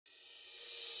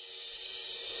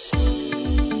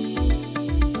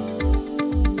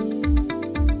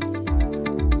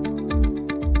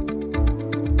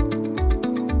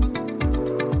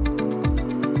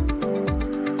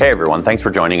Hey everyone, thanks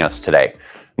for joining us today.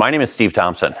 My name is Steve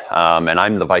Thompson, and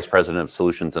I'm the Vice President of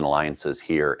Solutions and Alliances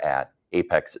here at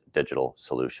Apex Digital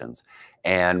Solutions.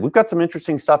 And we've got some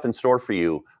interesting stuff in store for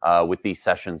you with these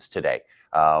sessions today.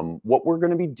 What we're going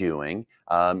to be doing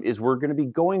is we're going to be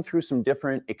going through some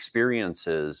different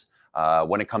experiences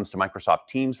when it comes to Microsoft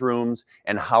Teams rooms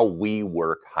and how we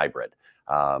work hybrid.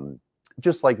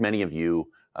 Just like many of you,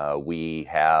 we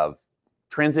have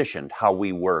transitioned how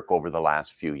we work over the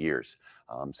last few years.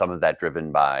 Some of that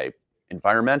driven by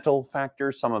environmental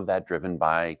factors, some of that driven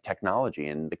by technology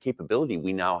and the capability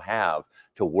we now have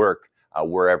to work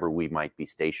wherever we might be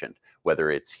stationed.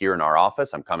 Whether it's here in our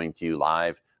office, I'm coming to you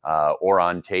live, or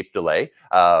on tape delay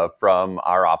from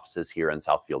our offices here in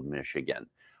Southfield, Michigan.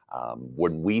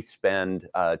 When we spend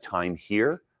time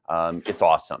here, it's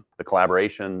awesome. The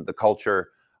collaboration, the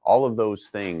culture, all of those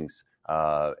things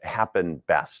happen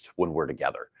best when we're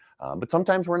together. But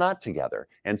sometimes we're not together.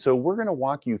 And so we're going to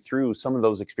walk you through some of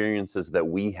those experiences that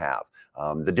we have,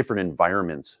 the different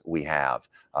environments we have,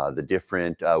 the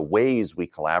different ways we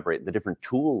collaborate, the different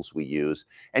tools we use,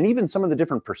 and even some of the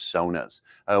different personas.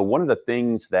 One of the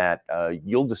things that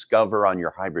you'll discover on your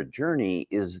hybrid journey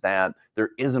is that there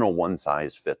isn't a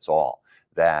one-size-fits-all,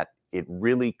 that it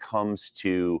really comes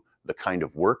to the kind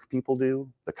of work people do,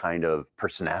 the kind of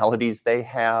personalities they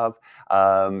have,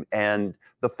 and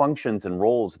the functions and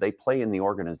roles they play in the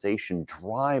organization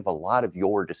drive a lot of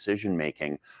your decision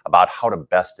making about how to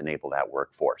best enable that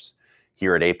workforce.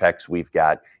 Here at Apex, we've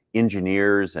got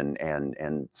engineers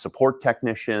and support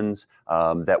technicians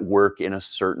that work in a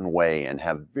certain way and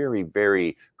have very,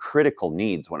 very critical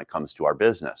needs when it comes to our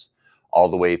business, all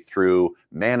the way through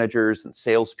managers and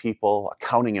salespeople,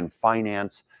 accounting and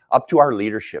finance, up to our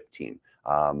leadership team.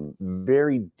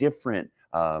 Very different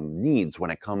needs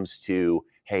when it comes to,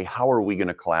 hey, how are we going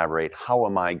to collaborate? How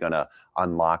am I going to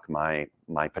unlock my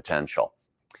potential?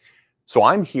 So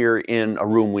I'm here in a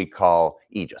room we call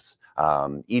Aegis.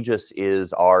 Aegis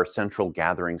is our central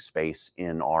gathering space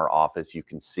in our office. You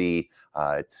can see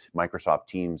it's Microsoft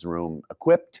Teams room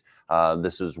equipped.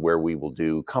 This is where we will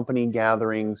do company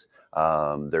gatherings.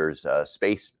 There's a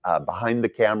space behind the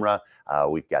camera.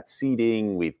 We've got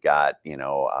seating. We've got,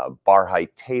 bar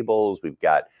height tables. We've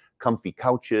got comfy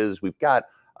couches. We've got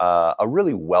a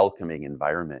really welcoming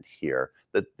environment here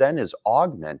that then is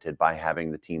augmented by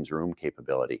having the Teams room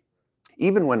capability.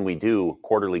 Even when we do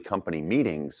quarterly company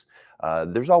meetings,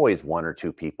 there's always one or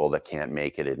two people that can't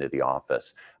make it into the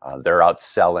office. They're out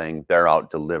selling, they're out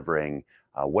delivering,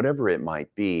 whatever it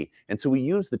might be. And so we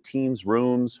use the Teams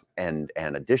rooms and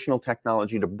additional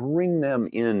technology to bring them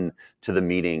in to the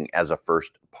meeting as a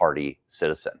first party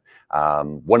citizen.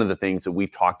 One of the things that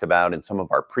we've talked about in some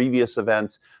of our previous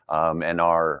events, and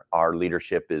our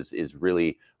leadership is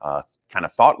really kind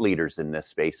of thought leaders in this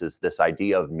space, is this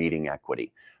idea of meeting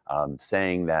equity,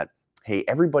 saying that, hey,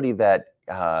 everybody that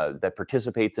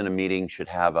participates in a meeting should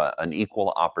have an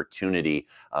equal opportunity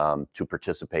to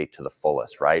participate to the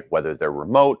fullest, right? Whether they're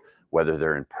remote, whether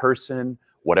they're in person,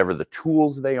 whatever the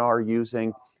tools they are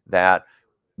using, that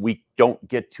we don't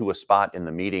get to a spot in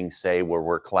the meeting, say, where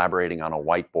we're collaborating on a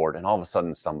whiteboard and all of a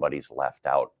sudden somebody's left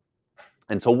out.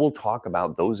 And so we'll talk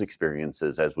about those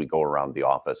experiences as we go around the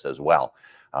office as well.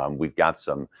 We've got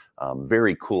some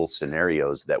very cool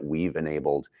scenarios that we've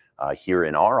enabled here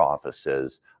in our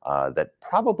offices that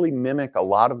probably mimic a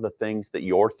lot of the things that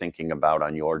you're thinking about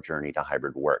on your journey to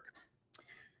hybrid work.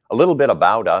 A little bit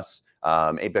about us.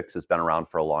 Apex has been around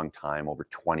for a long time, over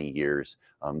 20 years,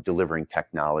 delivering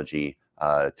technology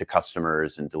to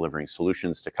customers and delivering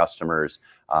solutions to customers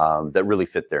that really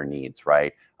fit their needs,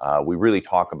 right? We really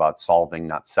talk about solving,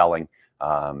 not selling.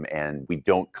 And we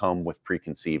don't come with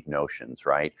preconceived notions,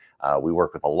 right? We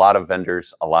work with a lot of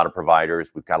vendors, a lot of providers.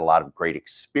 We've got a lot of great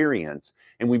experience,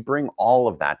 and we bring all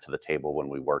of that to the table when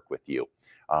we work with you,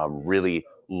 really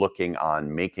looking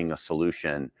on making a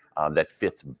solution that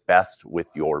fits best with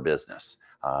your business.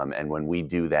 And when we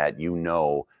do that, you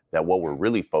know that what we're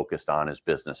really focused on is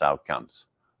business outcomes.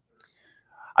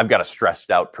 I've got a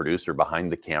stressed out producer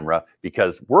behind the camera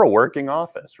because we're a working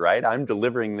office, right? I'm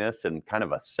delivering this in kind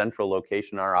of a central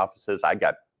location in our offices. I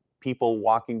got people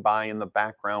walking by in the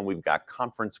background. We've got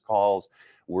conference calls.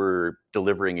 We're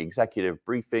delivering executive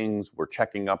briefings. We're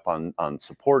checking up on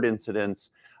support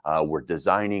incidents. We're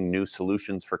designing new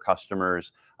solutions for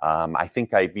customers. I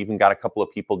think I've even got a couple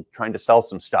of people trying to sell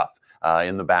some stuff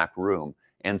in the back room.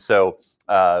 And so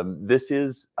this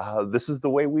is the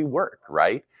way we work,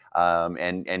 right?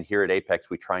 And here at Apex,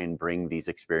 we try and bring these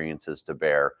experiences to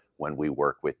bear when we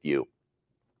work with you.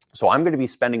 So I'm going to be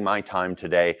spending my time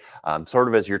today sort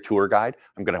of as your tour guide.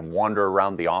 I'm going to wander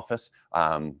around the office,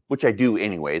 which I do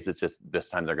anyways. It's just this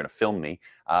time they're going to film me.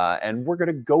 And we're going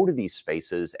to go to these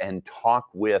spaces and talk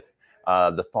with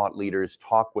the thought leaders,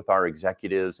 talk with our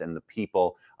executives and the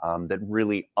people that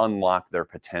really unlock their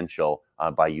potential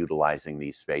by utilizing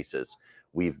these spaces.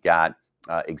 We've got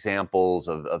examples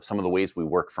of some of the ways we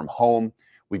work from home.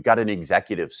 We've got an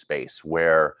executive space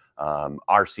where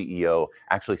our CEO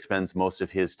actually spends most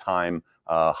of his time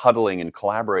huddling and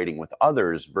collaborating with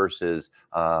others versus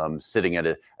sitting at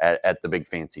the big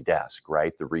fancy desk,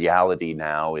 right? The reality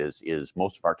now is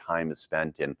most of our time is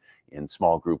spent in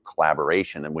small group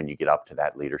collaboration, and when you get up to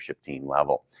that leadership team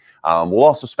level. We'll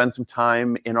also spend some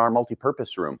time in our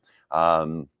multi-purpose room.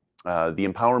 The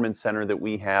Empowerment Center that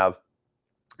we have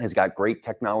has got great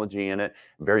technology in it,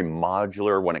 very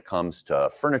modular when it comes to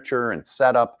furniture and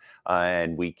setup,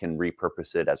 and we can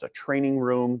repurpose it as a training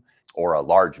room or a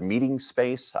large meeting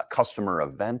space, a customer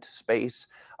event space.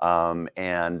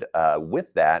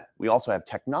 With that, we also have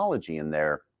technology in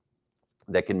there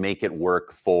that can make it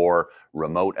work for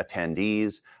remote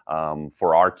attendees,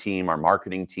 for our team, our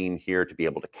marketing team here to be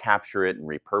able to capture it and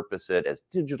repurpose it as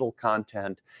digital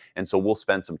content. And so we'll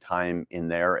spend some time in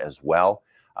there as well.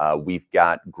 We've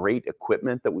got great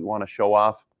equipment that we want to show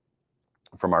off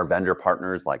from our vendor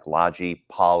partners like Logi,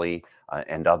 Poly,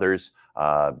 and others.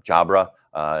 Jabra,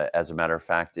 as a matter of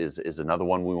fact, is another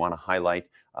one we want to highlight.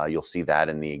 You'll see that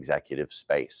in the executive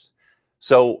space.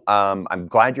 So I'm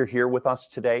glad you're here with us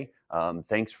today.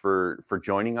 Thanks for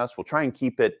joining us. We'll try and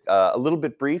keep it a little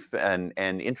bit brief and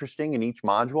interesting in each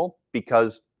module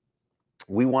because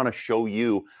we want to show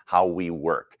you how we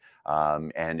work.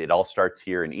 And it all starts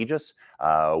here in Aegis,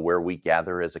 where we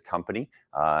gather as a company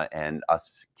and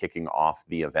us kicking off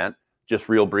the event. Just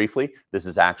real briefly, this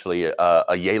is actually a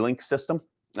Yealink system.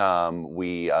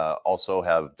 We also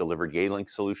have delivered Yealink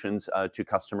solutions to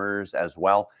customers as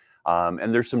well.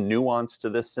 And there's some nuance to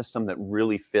this system that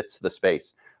really fits the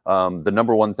space. The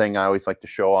number one thing I always like to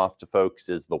show off to folks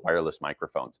is the wireless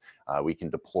microphones. We can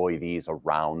deploy these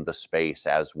around the space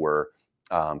as we're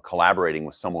collaborating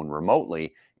with someone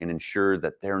remotely and ensure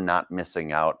that they're not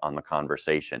missing out on the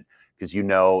conversation. Because in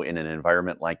an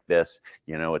environment like this,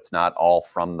 it's not all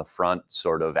from the front,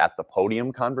 sort of at the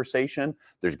podium conversation.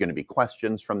 There's going to be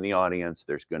questions from the audience.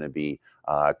 There's going to be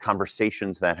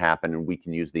conversations that happen, and we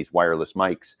can use these wireless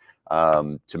mics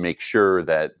to make sure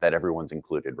that everyone's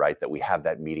included, right? That we have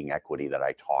that meeting equity that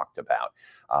I talked about.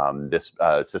 This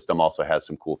system also has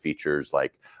some cool features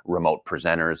like remote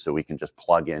presenters, so we can just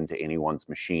plug into anyone's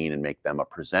machine and make them a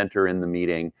presenter in the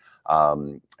meeting,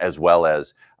 as well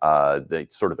as the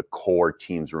sort of the core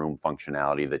Teams room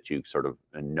functionality that you sort of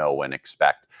know and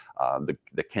expect.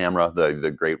 The camera,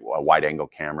 the great wide angle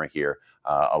camera here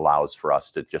allows for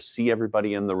us to just see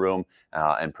everybody in the room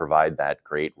and provide that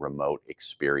great remote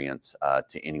experience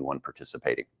to anyone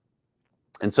participating.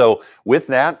 And so with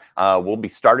that, we'll be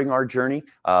starting our journey.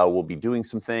 We'll be doing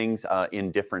some things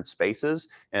in different spaces.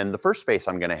 And the first space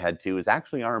I'm going to head to is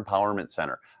actually our Empowerment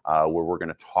Center, where we're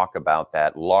going to talk about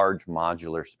that large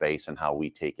modular space and how we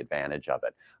take advantage of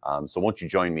it. So won't you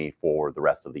join me for the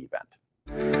rest of the event?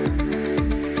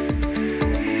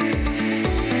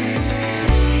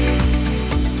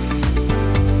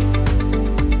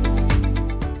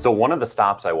 So one of the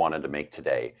stops I wanted to make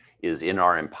today is in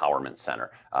our Empowerment Center.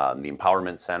 The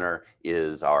Empowerment Center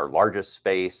is our largest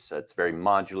space. It's very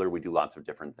modular. We do lots of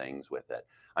different things with it.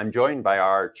 I'm joined by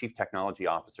our Chief Technology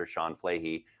Officer, Sean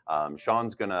Flahy.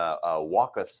 Sean's going to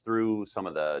walk us through some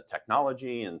of the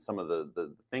technology and some of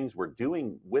the things we're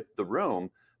doing with the room.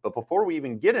 But before we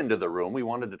even get into the room, we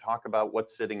wanted to talk about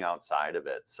what's sitting outside of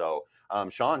it. So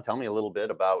Sean, tell me a little bit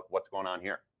about what's going on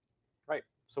here. Right.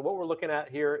 So what we're looking at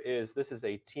here is this is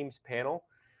a Teams panel.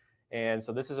 And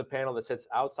so this is a panel that sits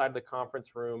outside the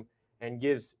conference room and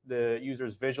gives the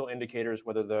users visual indicators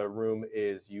whether the room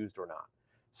is used or not.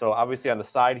 So obviously on the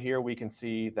side here, we can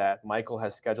see that Michael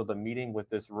has scheduled a meeting with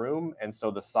this room. And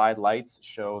so the side lights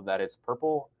show that it's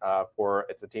purple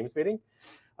it's a Teams meeting.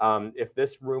 If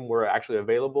this room were actually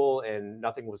available and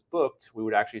nothing was booked, we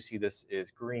would actually see this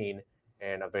is green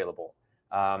and available.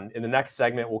 In the next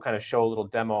segment, we'll kind of show a little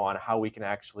demo on how we can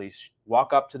actually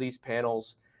walk up to these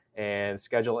panels and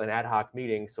schedule an ad hoc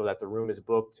meeting so that the room is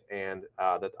booked and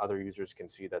that other users can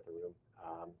see that the room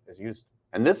is used.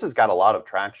 And this has got a lot of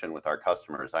traction with our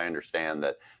customers. I understand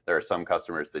that there are some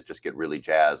customers that just get really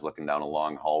jazzed looking down a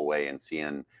long hallway and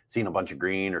seeing a bunch of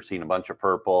green or seeing a bunch of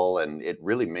purple, and it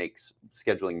really makes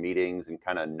scheduling meetings and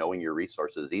kind of knowing your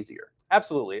resources easier.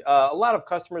 Absolutely. A lot of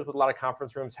customers with a lot of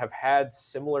conference rooms have had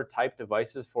similar type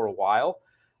devices for a while.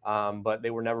 but they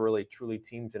were never really truly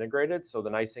Teams integrated. So the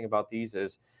nice thing about these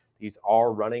is these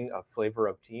are running a flavor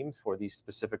of Teams for these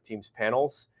specific Teams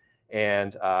panels,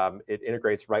 and it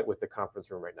integrates right with the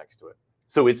conference room right next to it.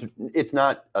 So it's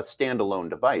not a standalone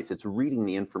device. It's reading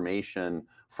the information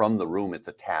from the room it's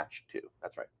attached to.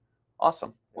 That's right.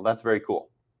 Awesome. Well, that's very cool.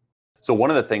 So one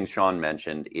of the things Sean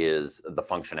mentioned is the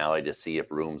functionality to see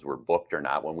if rooms were booked or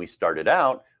not. When we started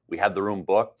out, we had the room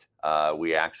booked.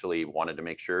 We actually wanted to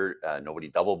make sure nobody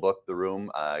double booked the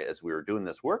room as we were doing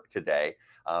this work today.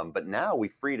 But now we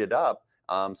freed it up.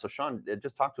 So Sean,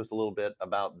 just talk to us a little bit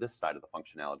about this side of the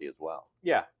functionality as well.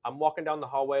 Yeah, I'm walking down the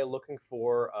hallway looking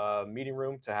for a meeting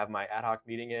room to have my ad hoc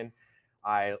meeting in.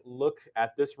 I look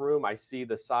at this room, I see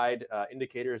the side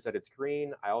indicators that it's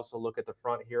green. I also look at the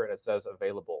front here and it says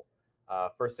available.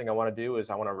 First thing I want to do is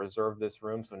I want to reserve this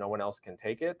room so no one else can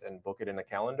take it and book it in the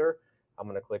calendar. I'm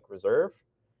going to click reserve.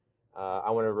 I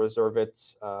want to reserve it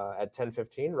at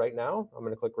 10:15 right now. I'm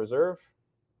going to click reserve.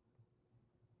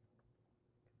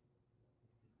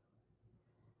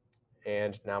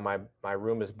 And now my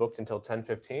room is booked until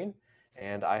 10:15,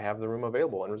 and I have the room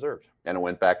available and reserved. And it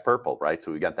went back purple, right?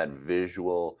 So we got that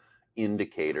visual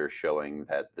indicator showing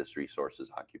that this resource is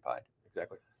occupied.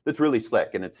 Exactly. That's really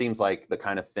slick, and it seems like the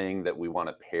kind of thing that we want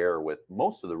to pair with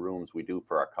most of the rooms we do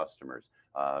for our customers.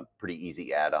 Pretty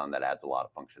easy add-on that adds a lot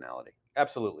of functionality.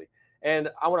 Absolutely. And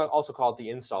I want to also call it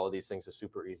the install of these things is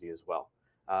super easy as well.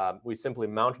 We simply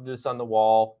mounted this on the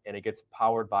wall, and it gets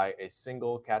powered by a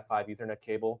single Cat5 Ethernet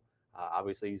cable.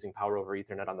 Obviously using power over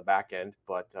Ethernet on the back end,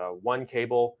 but one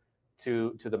cable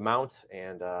to the mount,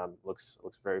 and looks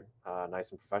very nice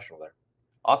and professional there.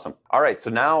 Awesome. All right. So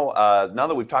now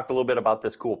that we've talked a little bit about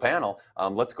this cool panel,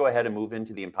 let's go ahead and move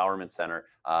into the Empowerment Center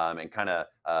and kind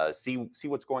of see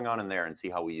what's going on in there and see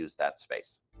how we use that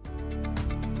space.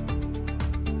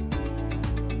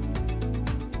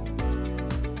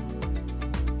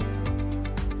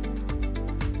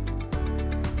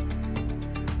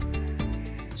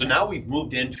 So now we've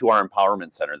moved into our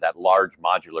Empowerment Center, that large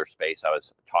modular space I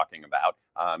was talking about.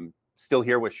 Still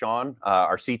here with Sean,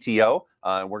 our CTO,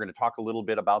 and we're going to talk a little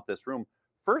bit about this room.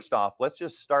 First off, let's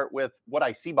just start with what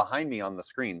I see behind me on the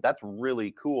screen. That's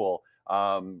really cool.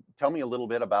 Tell me a little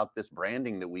bit about this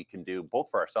branding that we can do both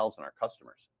for ourselves and our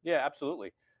customers. Yeah,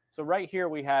 absolutely. So right here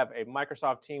we have a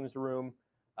Microsoft Teams room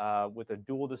with a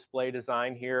dual display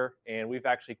design here, and we've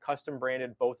actually custom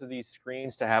branded both of these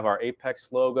screens to have our Apex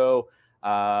logo,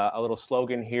 a little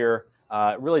slogan here.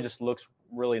 It really just looks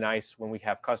really nice when we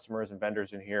have customers and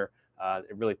vendors in here.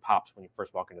 It really pops when you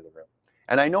first walk into the room.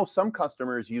 And I know some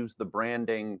customers use the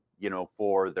branding,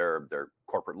 for their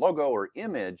corporate logo or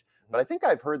image, but I think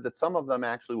I've heard that some of them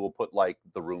actually will put like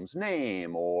the room's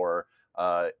name or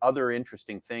other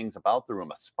interesting things about the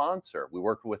room, a sponsor. We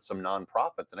worked with some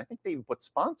nonprofits, and I think they even put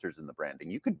sponsors in the branding.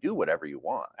 You could do whatever you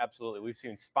want. Absolutely. We've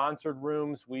seen sponsored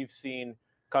rooms. We've seen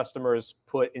customers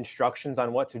put instructions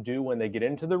on what to do when they get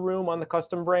into the room on the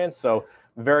custom brand. So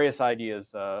various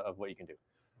ideas of what you can do.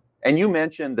 And you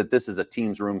mentioned that this is a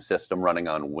Teams room system running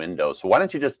on Windows. So why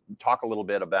don't you just talk a little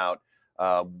bit about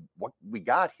what we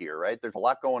got here, right? There's a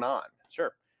lot going on.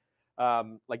 Sure.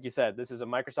 Like you said, this is a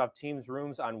Microsoft Teams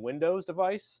Rooms on Windows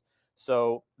device.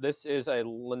 So this is a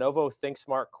Lenovo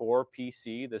ThinkSmart Core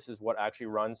PC. This is what actually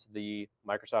runs the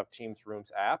Microsoft Teams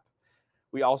Rooms app.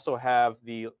 We also have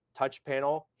the touch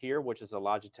panel here, which is a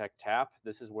Logitech Tap.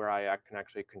 This is where I can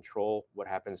actually control what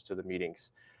happens to the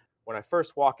meetings. When I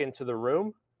first walk into the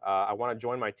room, I want to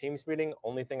join my Teams meeting.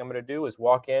 Only thing I'm going to do is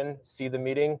walk in, see the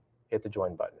meeting, hit the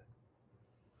join button.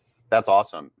 That's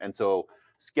awesome. And so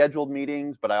scheduled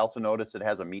meetings, but I also noticed it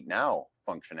has a Meet Now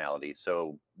functionality.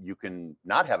 So you can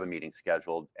not have a meeting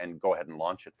scheduled and go ahead and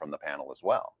launch it from the panel as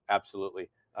well. Absolutely.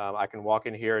 I can walk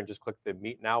in here and just click the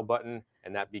Meet Now button,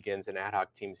 and that begins an ad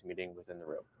hoc Teams meeting within the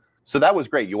room. So that was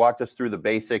great. You walked us through the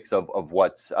basics of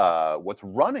what's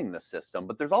running the system,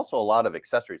 but there's also a lot of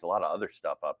accessories, a lot of other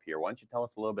stuff up here. Why don't you tell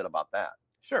us a little bit about that?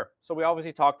 Sure. So we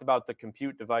obviously talked about the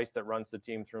compute device that runs the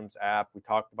Teams Rooms app. We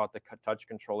talked about the touch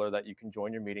controller that you can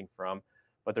join your meeting from,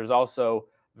 but there's also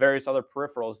various other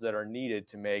peripherals that are needed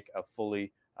to make a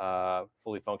fully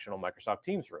functional Microsoft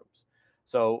Teams Rooms.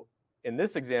 So in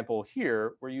this example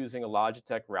here, we're using a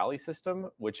Logitech Rally system,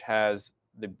 which has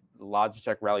the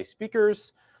Logitech Rally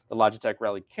speakers, the Logitech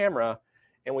Rally camera,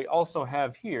 and we also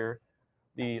have here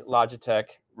the Logitech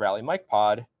Rally mic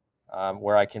pod,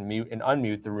 where I can mute and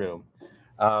unmute the room.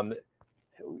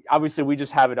 Obviously, we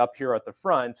just have it up here at the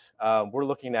front. We're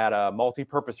looking at a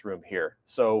multi-purpose room here.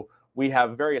 So we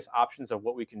have various options of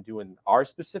what we can do in our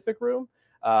specific room.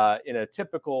 In a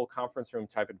typical conference room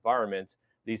type environment,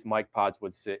 these mic pods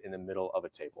would sit in the middle of a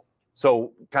table.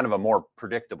 So kind of a more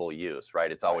predictable use,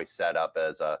 right? It's always set up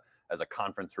as a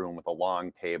conference room with a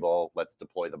long table. Let's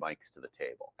deploy the mics to the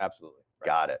table. Absolutely. Right.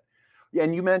 Got it. Yeah,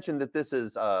 and you mentioned that this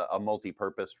is a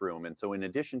multi-purpose room. And so in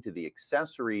addition to the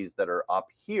accessories that are up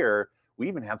here, we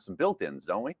even have some built-ins,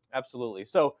 don't we? Absolutely.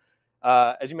 So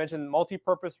as you mentioned,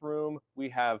 multi-purpose room, we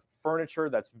have furniture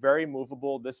that's very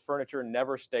movable. This furniture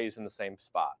never stays in the same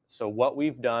spot. So what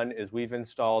we've done is we've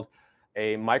installed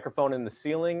a microphone in the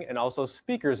ceiling and also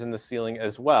speakers in the ceiling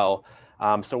as well.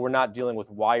 So we're not dealing with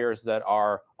wires that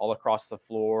are all across the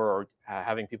floor or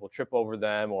having people trip over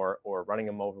them or running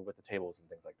them over with the tables and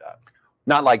things like that.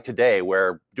 Not like today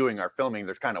where doing our filming,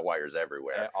 there's kind of wires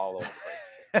everywhere. All over the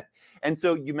place. And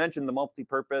so you mentioned the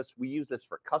multi-purpose. We use this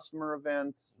for customer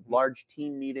events, large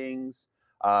team meetings.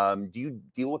 Do you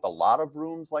deal with a lot of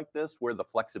rooms like this where the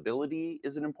flexibility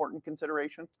is an important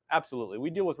consideration? Absolutely. We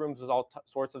deal with rooms with all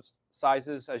sorts of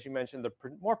sizes. As you mentioned, the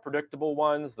more predictable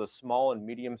ones, the small and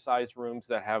medium-sized rooms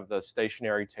that have the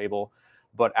stationary table.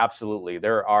 But absolutely,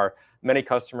 there are many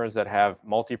customers that have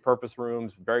multi-purpose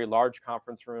rooms, very large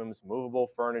conference rooms, movable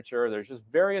furniture. There's just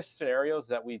various scenarios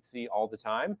that we see all the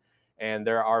time. And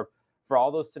there are, for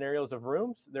all those scenarios of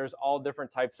rooms, there's all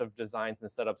different types of designs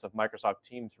and setups of Microsoft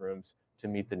Teams rooms to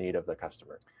meet the need of the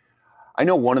customer. I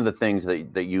know one of the things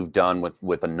that you've done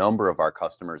with a number of our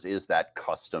customers is that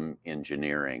custom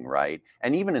engineering, right?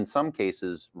 And even in some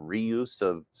cases, reuse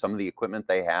of some of the equipment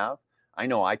they have. I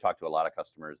know I talked to a lot of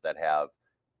customers that have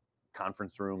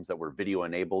conference rooms that were video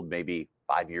enabled maybe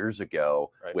 5 years ago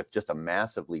with just a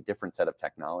massively different set of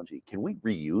technology. Can we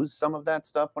reuse some of that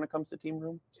stuff when it comes to team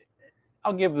rooms?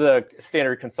 I'll give the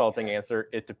standard consulting answer.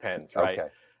 It depends, right?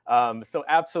 Okay. So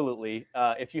absolutely,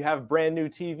 if you have brand new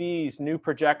TVs, new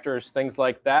projectors, things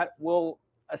like that, we'll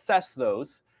assess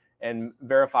those and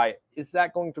verify, is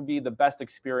that going to be the best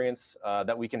experience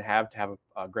that we can have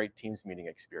a great Teams meeting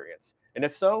experience? And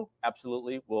if so,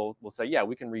 absolutely, we'll say, yeah,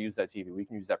 we can reuse that TV. We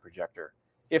can use that projector.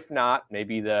 If not,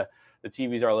 maybe the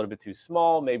TVs are a little bit too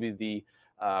small. Maybe the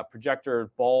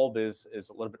projector bulb is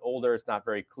a little bit older. It's not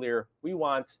very clear. We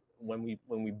want, when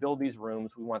we build these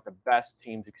rooms, we want the best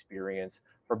Teams experience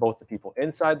for both the people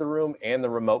inside the room and the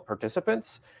remote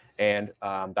participants. And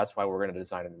that's why we're going to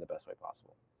design it in the best way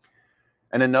possible.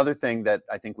 And another thing that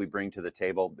I think we bring to the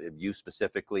table, you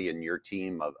specifically and your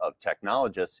team of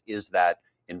technologists, is that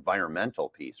environmental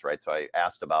piece, right? So I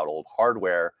asked about old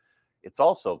hardware. It's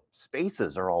also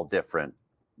spaces are all different.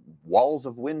 Walls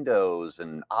of windows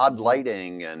and odd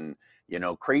lighting and, you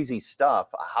know, crazy stuff.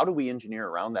 How do we engineer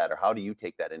around that, or how do you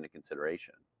take that into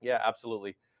consideration? Yeah,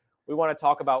 absolutely. We want to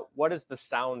talk about what is the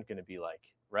sound going to be like,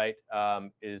 right?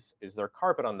 Is there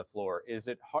carpet on the floor? Is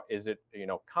it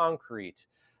concrete?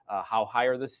 How high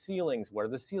are the ceilings? What are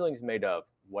the ceilings made of?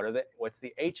 What's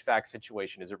the HVAC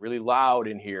situation? Is it really loud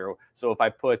in here? So if I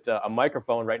put a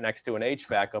microphone right next to an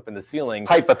HVAC up in the ceiling,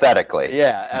 hypothetically,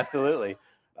 yeah, absolutely.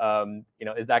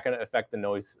 Is that going to affect the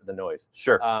noise?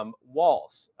 Sure.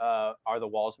 Walls. Are the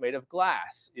walls made of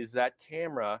glass? Is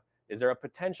there a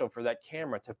potential for that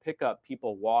camera to pick up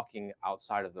people walking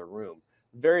outside of the room?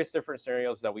 Various different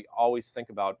scenarios that we always think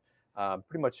about.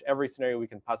 Pretty much every scenario we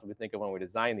can possibly think of when we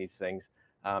design these things.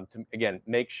 To, again,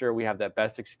 make sure we have that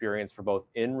best experience for both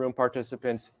in-room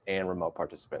participants and remote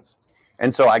participants.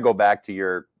 And so I go back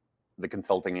to the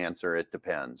consulting answer, it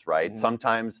depends, right? Mm-hmm.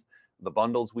 Sometimes the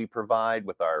bundles we provide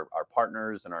with our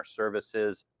partners and our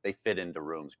services, they fit into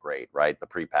rooms great, right? The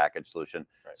prepackaged solution.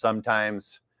 Right.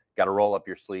 Sometimes got to roll up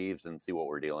your sleeves and see what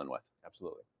we're dealing with.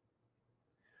 Absolutely.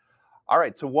 All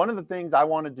right, so one of the things I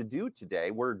wanted to do today,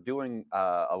 we're doing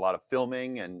a lot of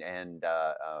filming and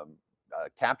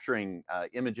capturing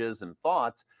images and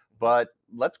thoughts, but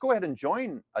let's go ahead and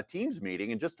join a Teams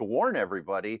meeting. And just to warn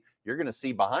everybody, you're going to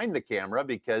see behind the camera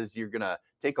because you're going to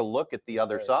take a look at the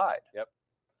other side. Yep.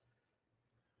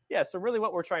 Yeah, so really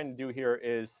what we're trying to do here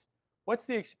is, what's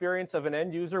the experience of an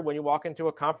end user when you walk into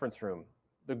a conference room?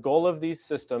 The goal of these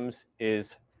systems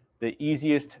is the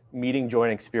easiest meeting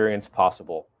join experience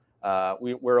possible.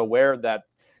 We're aware that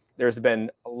there's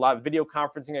been a lot of video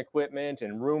conferencing equipment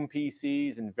and room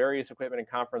PCs and various equipment in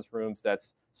conference rooms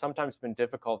that's sometimes been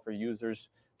difficult for users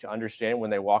to understand when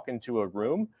they walk into a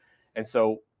room. And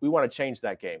so we want to change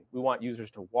that game. We want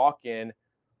users to walk in,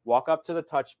 walk up to the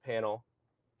touch panel,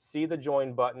 see the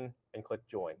join button, and click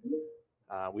join.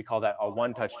 We call that a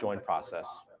one-touch join process.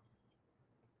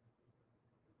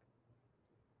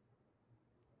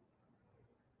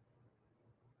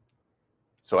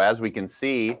 So as we can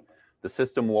see, the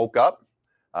system woke up,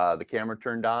 the camera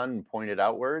turned on and pointed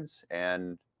outwards,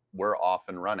 and we're off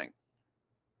and running.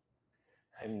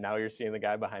 And now you're seeing the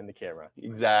guy behind the camera.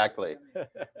 Exactly.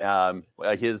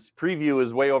 His preview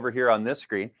is way over here on this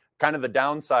screen. kind of the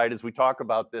downside as we talk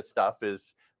about this stuff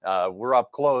is we're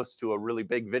up close to a really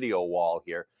big video wall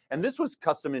here. And this was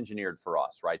custom engineered for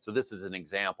us, right? So this is an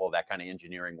example of that kind of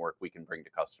engineering work we can bring to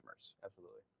customers.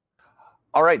 Absolutely.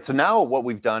 All right, so now what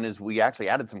we've done is we actually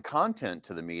added some content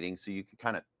to the meeting so you can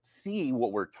kind of see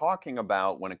what we're talking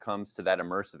about when it comes to that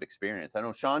immersive experience. I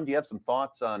know, Sean, do you have some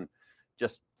thoughts on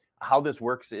just how this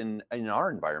works in our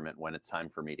environment when it's time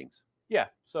for meetings? Yeah,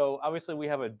 so obviously we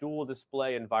have a dual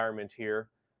display environment here.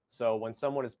 So when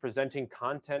someone is presenting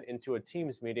content into a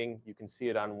Teams meeting, you can see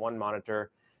it on one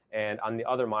monitor, and on the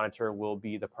other monitor will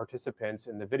be the participants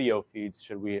in the video feeds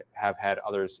should we have had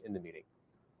others in the meeting.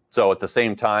 So at the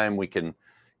same time, we can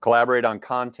collaborate on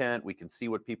content, we can see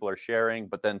what people are sharing,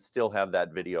 but then still have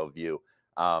that video view.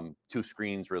 Two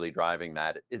screens really driving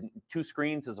that. Two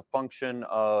screens is a function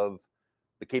of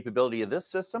the capability of this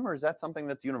system, or is that something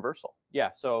that's universal? Yeah,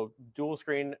 so dual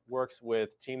screen works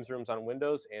with Teams rooms on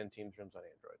Windows and Teams rooms on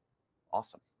Android.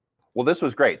 Awesome. Well, this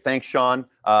was great. Thanks, Sean.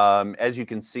 As you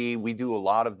can see, we do a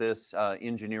lot of this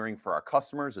engineering for our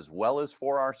customers as well as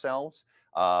for ourselves.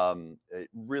 It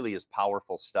really is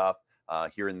powerful stuff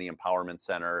here in the Empowerment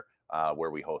Center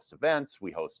where we host events,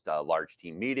 we host large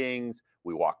team meetings,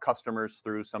 we walk customers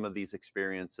through some of these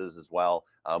experiences as well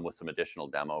with some additional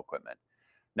demo equipment.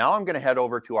 Now I'm going to head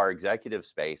over to our executive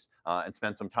space and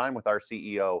spend some time with our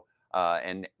CEO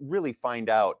and really find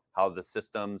out how the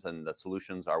systems and the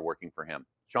solutions are working for him.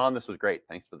 Sean, this was great.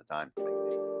 Thanks for the time.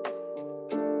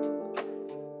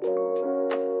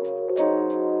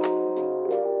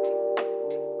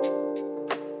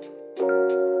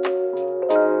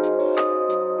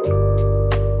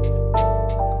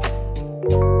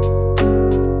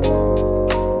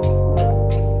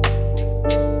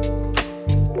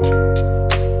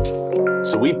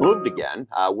 Thanks, So we've moved again.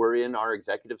 We're in our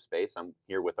executive space. I'm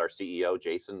here with our CEO,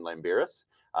 Jason Lambiris.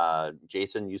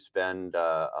 Jason, you spend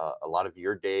a lot of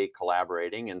your day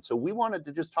collaborating. And so we wanted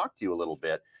to just talk to you a little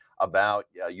bit about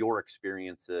your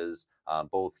experiences,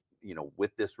 both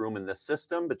with this room and this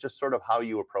system, but just sort of how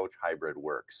you approach hybrid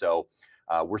work. So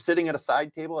we're sitting at a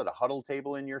side table, at a huddle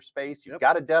table in your space. You've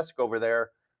got a desk over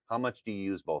there. How much do you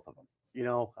use both of them?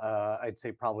 I'd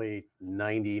say probably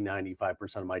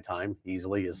 95% of my time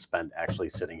easily is spent actually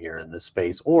sitting here in this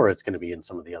space, or it's going to be in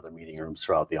some of the other meeting rooms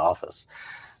throughout the office.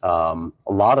 A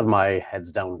lot of my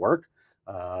heads down work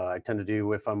I tend to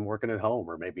do if I'm working at home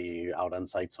or maybe out on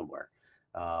site somewhere.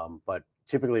 But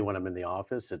typically when I'm in the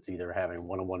office, it's either having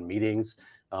one-on-one meetings,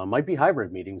 might be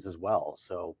hybrid meetings as well.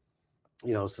 So,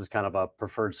 this is kind of a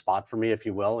preferred spot for me, if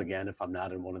you will, again, if I'm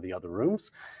not in one of the other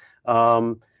rooms.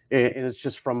 And it's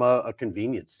just from a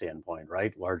convenience standpoint,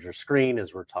 right? Larger screen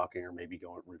as we're talking, or maybe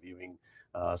reviewing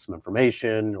some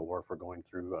information, or if we're going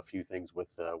through a few things with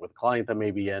a client that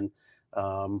may be in.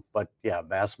 But yeah,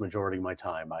 vast majority of my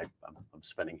time I'm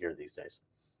spending here these days.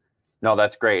 No,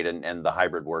 that's great. And the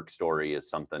hybrid work story is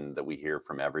something that we hear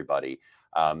from everybody.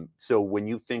 So when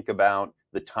you think about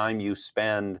the time you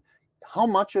spend, how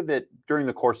much of it during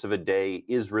the course of a day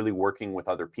is really working with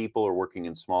other people or working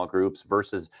in small groups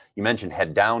versus, you mentioned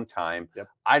head down time. Yep.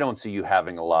 I don't see you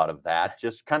having a lot of that.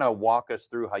 Just kind of walk us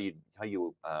through how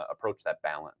you approach that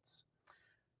balance.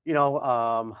 A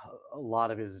lot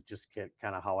of it is just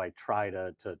kind of how I try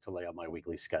to lay out my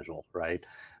weekly schedule, right?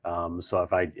 So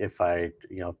if I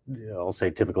I'll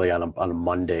say typically on a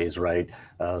Mondays, right,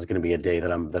 it's going to be a day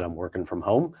that I'm working from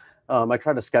home. I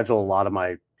try to schedule a lot of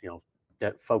my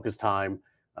focus time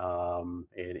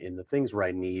in the things where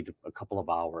I need a couple of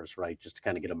hours, right, just to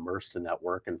kind of get immersed in that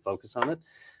work and focus on it.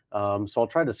 So I'll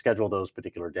try to schedule those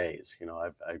particular days.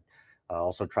 I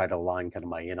also try to align kind of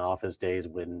my in-office days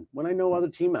when I know other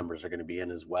team members are going to be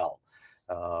in as well.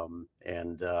 Those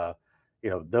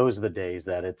are the days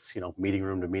that it's, meeting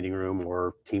room to meeting room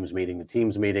or Teams meeting to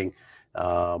Teams meeting.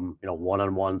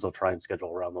 One-on-ones, I'll try and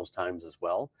schedule around those times as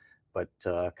well, but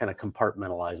kind of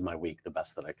compartmentalize my week the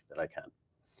best that I can.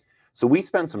 So we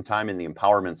spent some time in the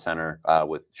Empowerment Center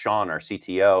with Sean, our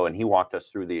CTO, and he walked us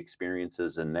through the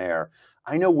experiences in there.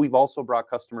 I know we've also brought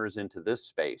customers into this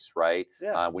space, right?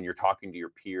 Yeah. When you're talking to your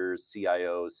peers,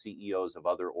 CIOs, CEOs of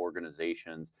other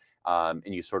organizations, and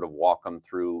you sort of walk them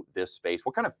through this space.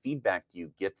 What kind of feedback do you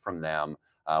get from them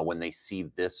when they see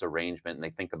this arrangement and they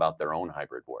think about their own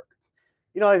hybrid work?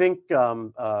 I think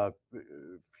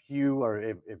few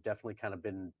have definitely kind of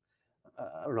been,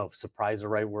 I don't know if surprise is the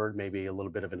right word, maybe a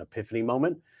little bit of an epiphany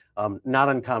moment. Not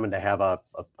uncommon to have a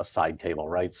side table,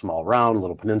 right? Small round,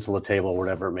 little peninsula table,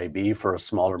 whatever it may be for a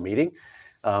smaller meeting.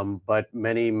 But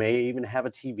many may even have a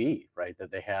TV, right?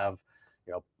 That they have,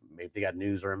 maybe they got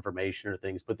news or information or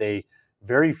things, but they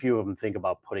very few of them think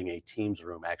about putting a Teams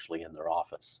room actually in their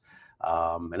office.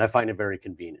 And I find it very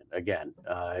convenient. Again,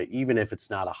 even if it's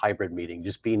not a hybrid meeting,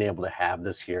 just being able to have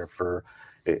this here for,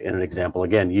 in an example,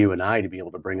 again, you and I to be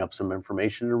able to bring up some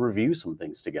information to review some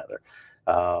things together.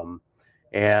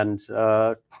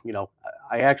 You know,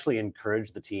 I actually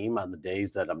encourage the team on the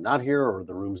days that I'm not here or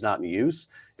the room's not in use.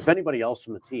 If anybody else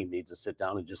from the team needs to sit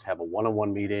down and just have a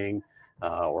one-on-one meeting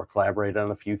or collaborate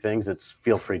on a few things,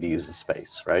 feel free to use the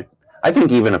space, right? I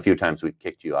think even a few times we've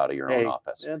kicked you out of your own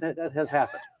office. Yeah, that has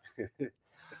happened.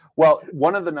 Well,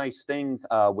 one of the nice things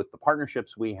with the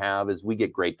partnerships we have is we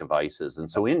get great devices. And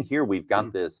so in here, we've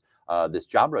got this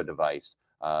Jabra device,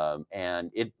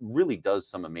 and it really does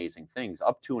some amazing things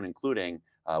up to and including,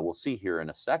 we'll see here in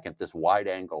a second, this wide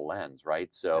angle lens, right?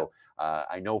 So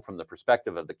I know from the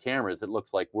perspective of the cameras, it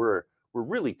looks like we're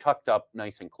really tucked up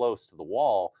nice and close to the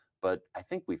wall. But I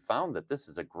think we found that this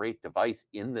is a great device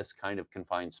in this kind of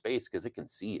confined space because it can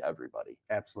see everybody.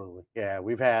 Absolutely. Yeah,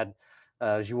 we've had,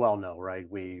 as you well know, right,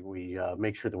 we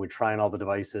make sure that we're trying all the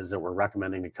devices that we're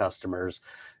recommending to customers.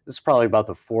 This is probably about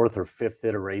the 4th or 5th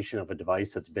iteration of a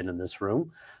device that's been in this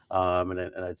room. And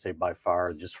I'd say by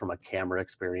far, just from a camera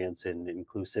experience and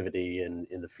inclusivity and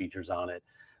in the features on it,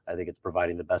 I think it's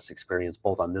providing the best experience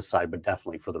both on this side, but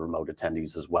definitely for the remote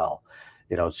attendees as well.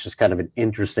 You know, it's just kind of an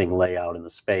interesting layout in the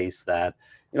space that,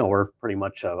 you know, we're pretty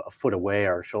much a foot away,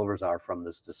 our shoulders are from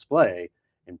this display.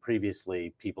 And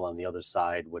previously, people on the other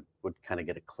side would kind of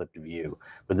get a clipped view.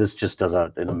 But this just does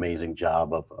an amazing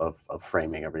job of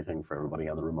framing everything for everybody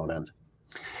on the remote end.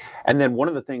 And then one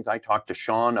of the things I talked to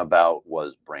Sean about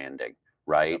was branding,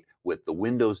 right? Yep. With the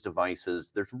Windows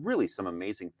devices, there's really some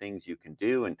amazing things you can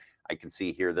do. And I can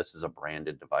see here, this is a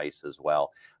branded device as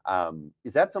well.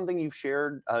 Is that something you've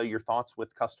shared your thoughts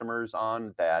with customers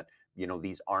on, that, you know,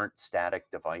 these aren't static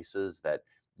devices, that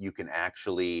you can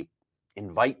actually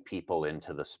invite people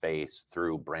into the space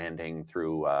through branding,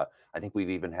 through, I think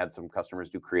we've even had some customers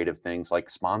do creative things like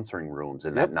sponsoring rooms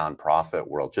in that nonprofit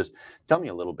world. Just tell me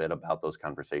a little bit about those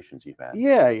conversations you've had.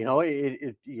 Yeah, you know,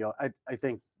 you know, I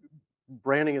think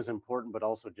branding is important, but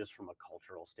also just from a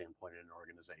cultural standpoint in an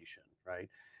organization, right?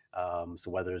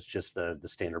 So whether it's just the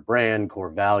standard brand, core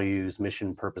values,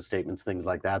 mission, purpose statements, things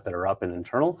like that that are up and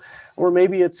internal, or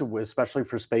maybe it's, especially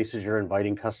for spaces you're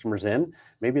inviting customers in,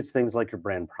 maybe it's things like your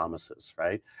brand promises,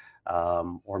 right?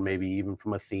 Or maybe even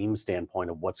from a theme standpoint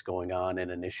of what's going on in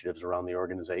initiatives around the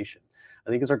organization. I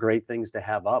think these are great things to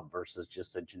have up versus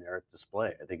just a generic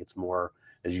display. I think it's more,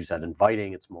 as you said,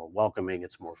 inviting, it's more welcoming,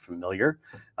 it's more familiar,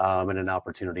 and an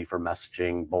opportunity for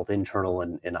messaging both internal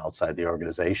and outside the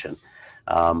organization.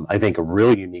 I think a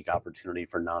really unique opportunity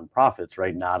for nonprofits,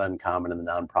 right? Not uncommon in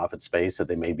the nonprofit space that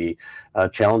they may be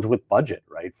challenged with budget,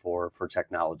 right, for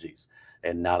technologies.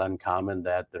 And not uncommon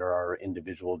that there are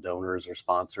individual donors or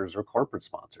sponsors or corporate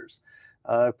sponsors.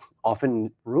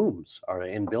 Often rooms are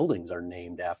in buildings are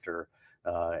named after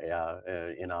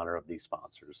in honor of these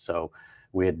sponsors. So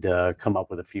we had come up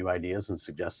with a few ideas and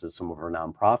suggested some of our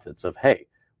nonprofits of, hey,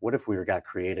 what if we got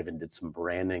creative and did some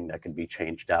branding that can be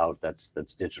changed out that's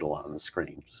digital on the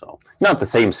screen? So not the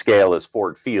same scale as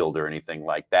Ford Field or anything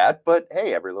like that, but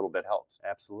hey, every little bit helps.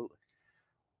 Absolutely.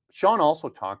 Sean also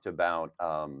talked about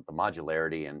the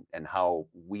modularity and how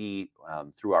we,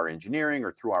 through our engineering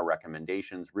or through our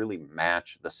recommendations, really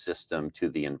match the system to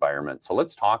the environment. So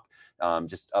let's talk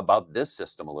just about this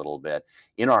system a little bit.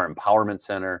 In our empowerment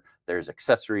center, there's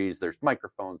accessories, there's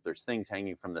microphones, there's things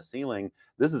hanging from the ceiling.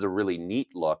 This is a really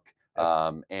neat look,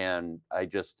 and I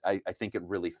think it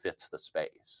really fits the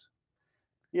space.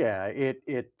 Yeah,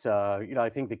 you know, I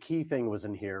think the key thing was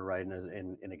in here, right?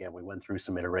 And again, we went through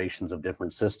some iterations of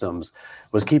different systems,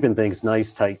 was keeping things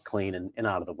nice, tight, clean, and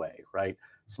out of the way, right?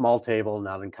 Small table,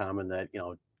 not uncommon that, you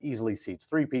know, easily seats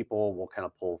 3 people. We'll kind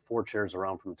of pull 4 chairs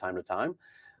around from time to time.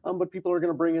 But people are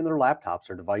going to bring in their laptops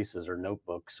or devices or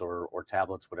notebooks or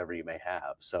tablets, whatever you may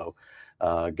have. So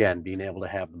again, being able to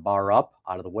have the bar up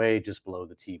out of the way, just below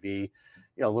the TV.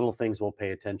 You know, little things we'll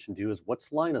pay attention to is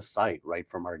what's line of sight, right,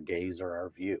 from our gaze or our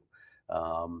view.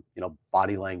 You know,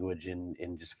 body language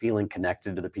and just feeling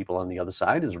connected to the people on the other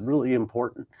side is really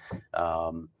important.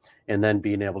 And then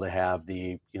being able to have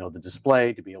the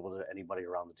display to be able to, anybody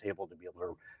around the table to be able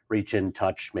to reach in,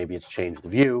 touch, maybe it's changed the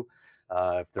view.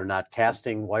 If they're not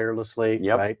casting wirelessly,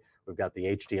 right? We've got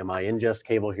the HDMI ingest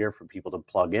cable here for people to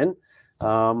plug in,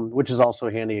 which is also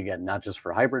handy, again, not just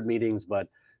for hybrid meetings, but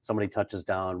somebody touches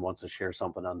down, wants to share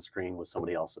something on screen with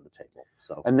somebody else at the table.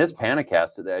 So, and this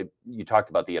Panicast, you talked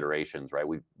about the iterations, right?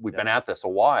 We've been at this a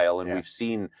while, and we've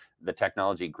seen the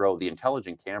technology grow. The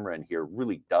intelligent camera in here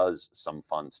really does some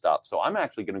fun stuff. So I'm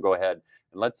actually going to go ahead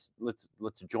and let's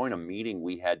join a meeting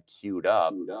we had queued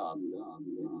up.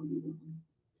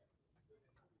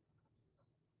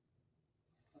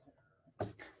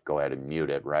 Go ahead and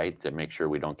mute it, right, to make sure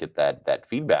we don't get that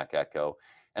feedback echo.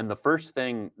 And the first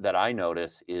thing that I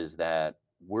notice is that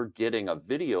we're getting a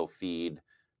video feed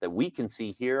that we can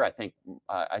see here. I think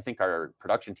our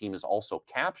production team is also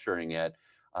capturing it.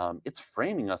 It's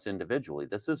framing us individually.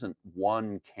 This isn't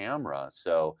one camera,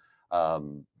 so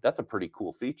that's a pretty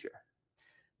cool feature.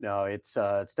 No, it's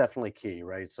definitely key,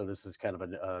 right? So this is kind of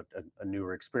a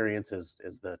newer experience as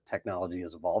the technology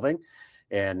is evolving.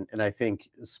 And I think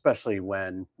especially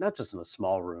when, not just in a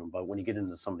small room, but when you get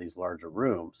into some of these larger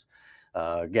rooms,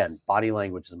 again, body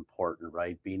language is important,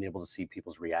 right? Being able to see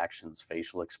people's reactions,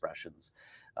 facial expressions.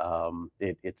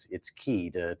 It's key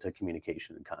to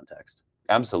communication and context.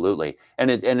 Absolutely.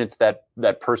 And it's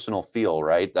that personal feel,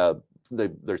 right?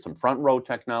 There's some front row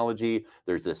technology,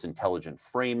 there's this intelligent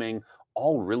framing,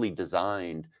 all really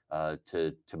designed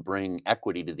to bring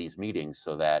equity to these meetings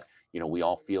so that, we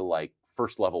all feel like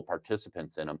first level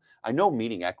participants in them. I know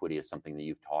meeting equity is something that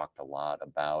you've talked a lot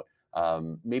about.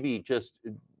 Maybe just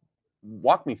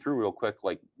walk me through real quick,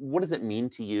 like what does it mean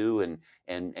to you,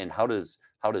 and how does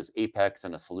Apex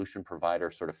and a solution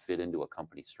provider sort of fit into a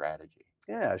company strategy?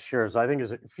 Yeah, sure. So I think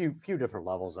there's a few different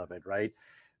levels of it, right?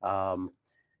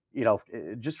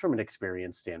 Just from an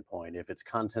experience standpoint, if it's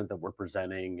content that we're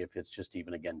presenting, if it's just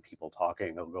even, again, people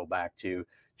talking, I'll go back to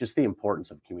just the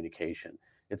importance of communication.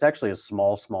 It's actually a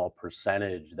small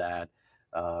percentage that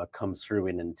comes through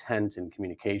in intent and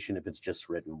communication if it's just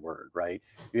written word, right?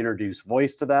 You introduce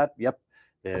voice to that, yep,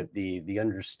 the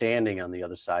understanding on the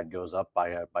other side goes up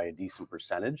by a decent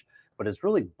percentage, but it's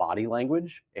really body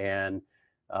language. And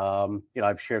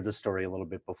I've shared this story a little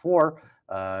bit before,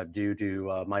 due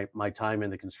to my time in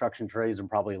the construction trades and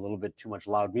probably a little bit too much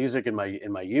loud music in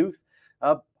my youth.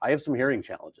 I have some hearing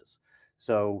challenges,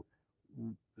 so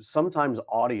sometimes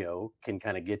audio can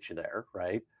kind of get you there,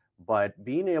 right? But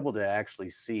being able to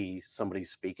actually see somebody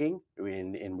speaking,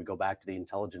 and we go back to the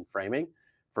intelligent framing,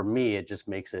 for me, it just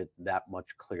makes it that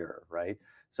much clearer, right?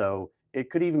 So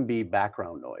it could even be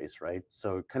background noise, right?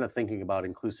 So kind of thinking about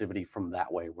inclusivity from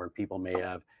that way, where people may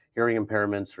have hearing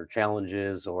impairments or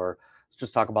challenges, or let's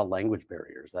just talk about language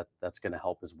barriers. That's going to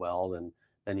help as well. And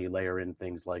then you layer in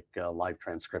things like live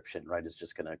transcription, right? It's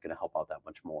just going to help out that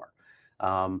much more.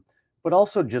 But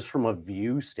also just from a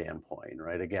view standpoint,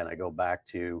 right? Again, I go back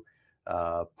to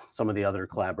some of the other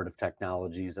collaborative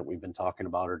technologies that we've been talking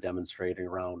about or demonstrating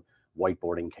around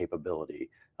whiteboarding capability,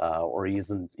 or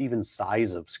even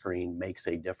size of screen makes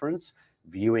a difference,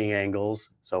 viewing angles.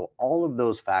 So all of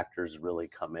those factors really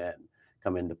come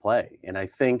into play. And I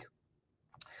think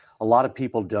a lot of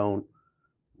people don't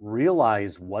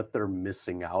realize what they're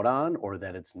missing out on, or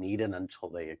that it's needed, until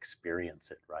they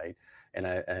experience it, right? And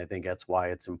I think that's why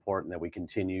it's important that we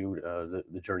continue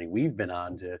the journey we've been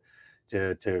on to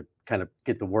kind of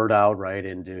get the word out, right,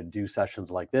 and to do sessions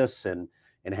like this and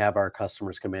have our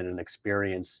customers come in and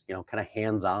experience, kind of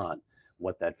hands-on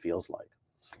what that feels like.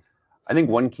 I think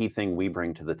one key thing we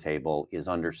bring to the table is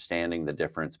understanding the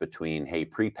difference between, hey,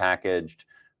 prepackaged.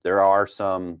 There are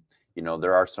some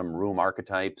room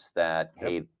archetypes that, yep,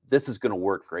 hey, this is going to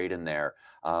work great in there.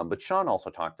 But Sean also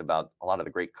talked about a lot of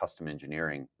the great custom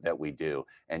engineering that we do.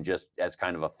 And just as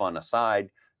kind of a fun aside,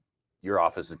 your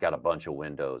office has got a bunch of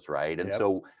windows, right? And yep,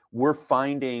 so we're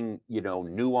finding,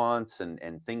 nuance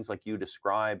and things like you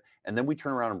describe. And then we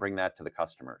turn around and bring that to the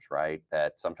customers, right?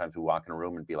 That sometimes we walk in a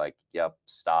room and be like, yep,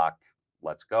 stock,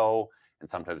 let's go. And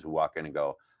sometimes we walk in and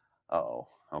go, oh,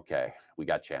 okay, we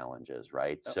got challenges,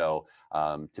 right? Yep. So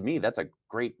to me, that's a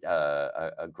great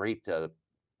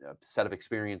set of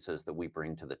experiences that we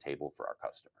bring to the table for our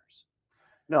customers.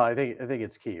 No, I think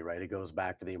it's key, right? It goes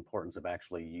back to the importance of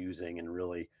actually using and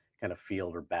really kind of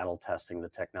field or battle testing the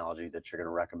technology that you're going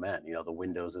to recommend. The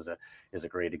Windows is a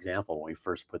great example. When we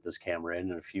first put this camera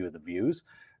in a few of the views,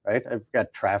 right? I've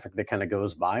got traffic that kind of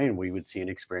goes by, and we would see an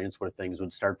experience where things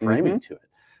would start framing to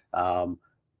it.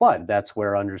 But that's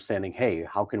where understanding, hey,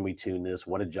 how can we tune this?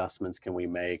 What adjustments can we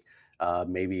make?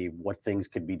 Maybe what things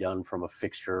could be done from a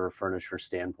fixture or furniture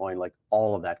standpoint, like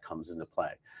all of that comes into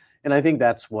play. And I think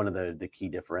that's one of the key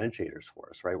differentiators for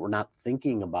us, right? We're not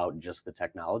thinking about just the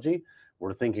technology.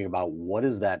 We're thinking about what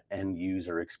is that end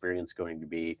user experience going to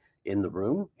be in the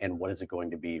room, and what is it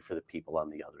going to be for the people on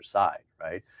the other side,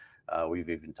 right? We've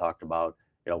even talked about,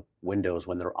 windows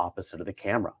when they're opposite of the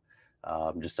camera.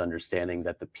 just understanding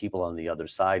that the people on the other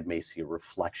side may see a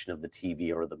reflection of the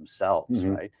TV or themselves,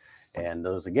 Mhm. right? And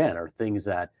those, again, are things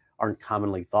that aren't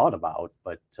commonly thought about,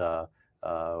 but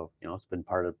it's been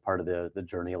part of the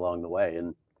journey along the way,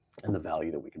 and the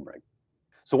value that we can bring.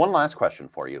 So one last question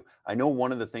for you. I know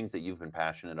one of the things that you've been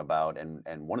passionate about,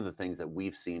 and one of the things that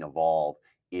we've seen evolve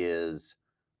is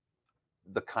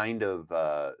the kind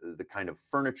of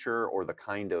furniture or the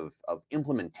kind of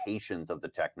implementations of the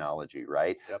technology,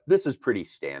 right? Yep. This is pretty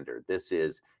standard. This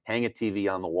is hang a TV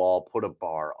on the wall, put a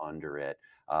bar under it.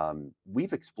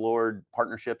 We've explored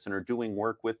partnerships and are doing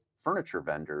work with furniture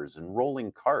vendors and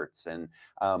rolling carts. And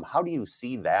how do you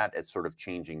see that as sort of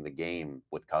changing the game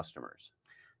with customers?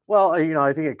 Well,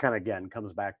 I think it kind of, again,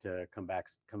 comes back to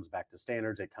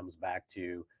standards. It comes back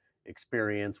to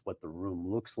experience, what the room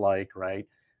looks like, right?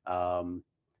 Um,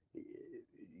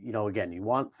 Again, you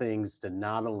want things to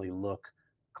not only look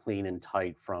clean and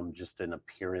tight from just an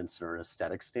appearance or an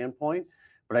aesthetic standpoint,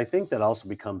 but I think that also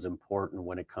becomes important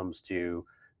when it comes to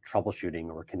troubleshooting,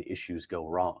 or can issues go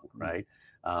wrong, right?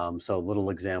 So little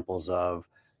examples of,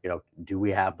 do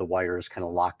we have the wires kind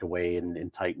of locked away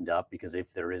and tightened up? Because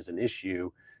if there is an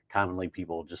issue, commonly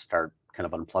people just start kind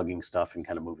of unplugging stuff and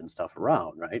kind of moving stuff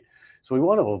around, right? So we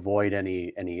want to avoid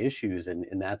any issues, and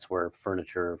that's where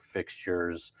furniture,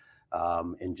 fixtures,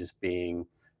 and just being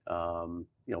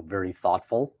very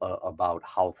thoughtful about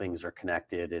how things are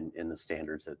connected, and the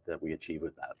standards that we achieve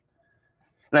with that.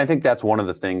 And I think that's one of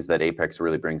the things that Apex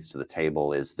really brings to the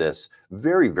table is this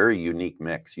very, very unique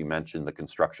mix. You mentioned the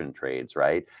construction trades,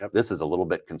 right? Yep. This is a little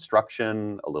bit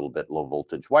construction, a little bit low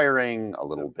voltage wiring, a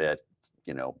little bit,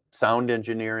 sound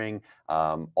engineering,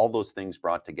 all those things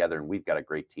brought together. And we've got a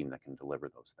great team that can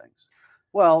deliver those things.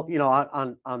 Well,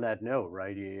 on that note,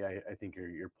 right? I think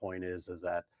your point is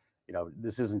that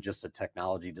this isn't just a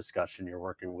technology discussion. You're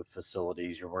working with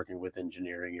facilities, you're working with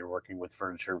engineering, you're working with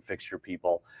furniture and fixture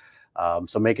people.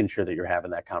 So making sure that you're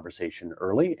having that conversation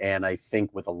early. And I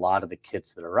think with a lot of the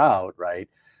kits that are out, right,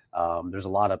 there's a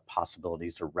lot of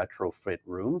possibilities to retrofit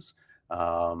rooms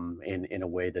in a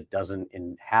way that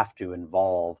doesn't have to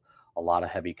involve a lot of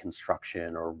heavy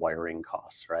construction or wiring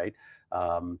costs, right?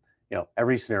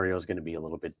 Every scenario is going to be a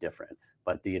little bit different,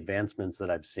 but the advancements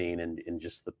that I've seen in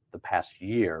just the past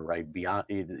year, right, beyond,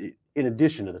 in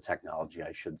addition to the technology,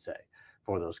 I should say,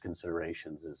 for those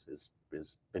considerations is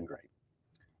been great.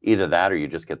 Either that, or you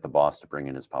just get the boss to bring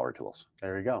in his power tools.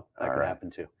 There you go. That could happen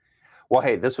too. Well,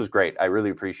 hey, this was great. I really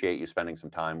appreciate you spending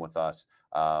some time with us.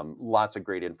 Lots of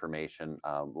great information,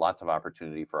 lots of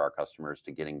opportunity for our customers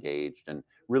to get engaged and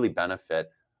really benefit.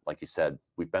 Like you said,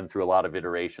 we've been through a lot of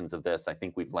iterations of this. I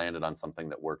think we've landed on something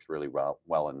that works really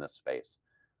well in this space.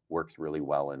 Works really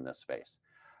well in this space.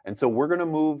 And so we're going to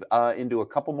move into a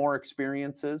couple more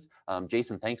experiences.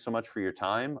 Jason, thanks so much for your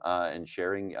time and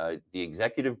sharing the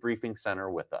Executive Briefing Center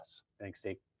with us. Thanks,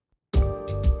 Steve.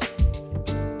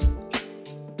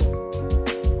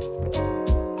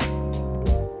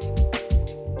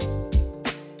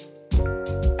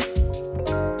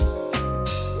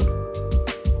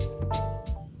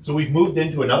 So we've moved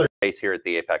into another space here at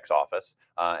the Apex office,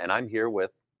 and I'm here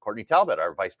with Courtney Talbot,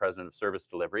 our Vice President of Service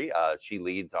Delivery. She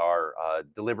leads our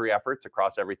delivery efforts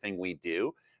across everything we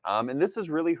do. And this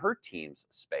is really her team's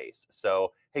space.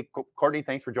 So, hey, Courtney,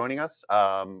 thanks for joining us.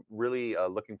 Really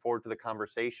looking forward to the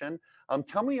conversation.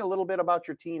 Tell me a little bit about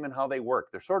your team and how they work.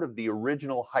 They're sort of the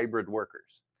original hybrid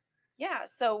workers. Yeah,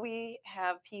 so we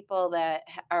have people that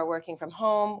are working from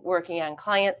home, working on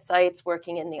client sites,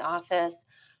 working in the office.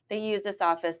 They use this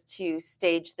office to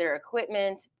stage their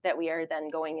equipment that we are then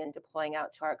going and deploying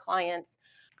out to our clients.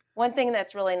 One thing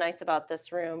that's really nice about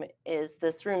this room is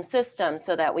this room system,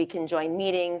 so that we can join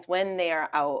meetings when they are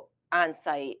out on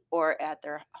site or at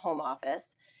their home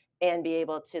office and be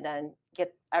able to then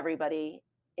get everybody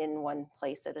in one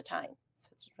place at a time. So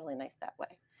it's really nice that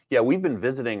way. Yeah, we've been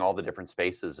visiting all the different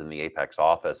spaces in the Apex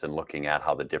office and looking at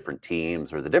how the different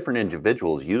teams or the different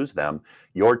individuals use them.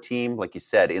 Your team, like you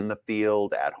said, in the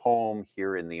field, at home,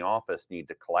 here in the office, need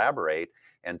to collaborate.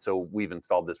 And so we've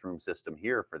installed this room system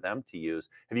here for them to use.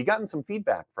 Have you gotten some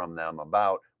feedback from them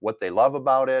about what they love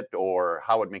about it or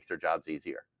how it makes their jobs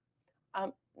easier?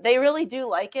 They really do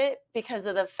like it because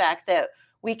of the fact that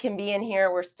we can be in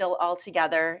here, we're still all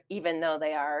together, even though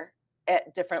they are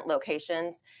at different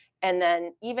locations. And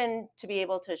then even to be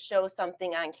able to show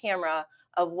something on camera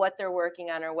of what they're working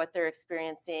on or what they're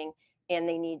experiencing, and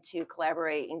they need to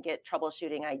collaborate and get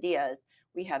troubleshooting ideas,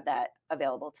 we have that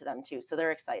available to them too. So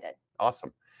they're excited.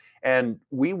 Awesome. And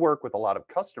we work with a lot of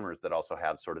customers that also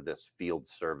have sort of this field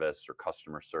service or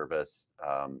customer service,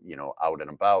 out and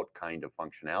about kind of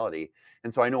functionality.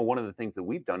 And so I know one of the things that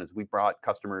we've done is we brought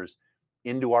customers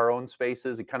into our own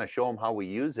spaces and kind of show them how we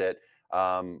use it,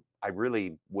 I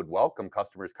really would welcome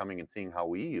customers coming and seeing how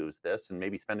we use this and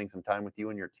maybe spending some time with you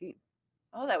and your team.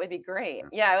 Oh, that would be great.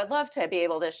 Yeah. Yeah, I would love to be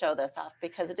able to show this off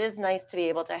because it is nice to be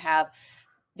able to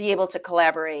be able to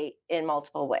collaborate in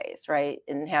multiple ways, right?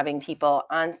 And having people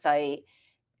on site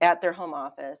at their home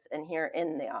office and here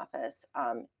in the office,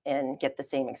 and get the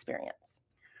same experience.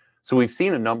 So we've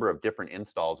seen a number of different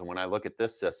installs, and when I look at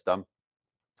this system,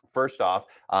 first off,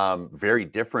 very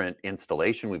different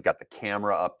installation. We've got the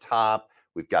camera up top.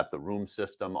 We've got the room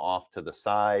system off to the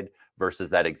side versus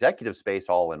that executive space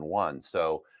all in one.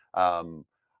 So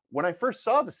when I first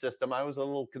saw the system, I was a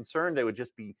little concerned they would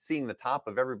just be seeing the top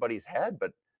of everybody's head,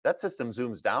 but that system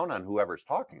zooms down on whoever's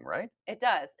talking, right? It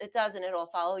does. It does, and it'll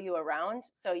follow you around,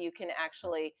 so you can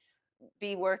actually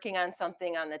be working on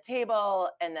something on the table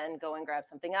and then go and grab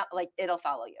something out. Like it'll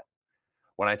follow you.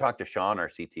 When I talked to Sean, our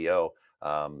CTO,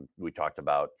 we talked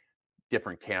about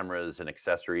different cameras and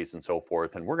accessories and so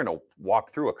forth. And we're going to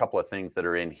walk through a couple of things that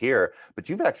are in here, but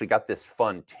you've actually got this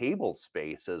fun table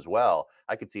space as well.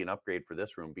 I could see an upgrade for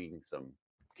this room being some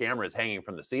cameras hanging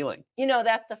from the ceiling. You know,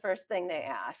 that's the first thing they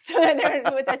asked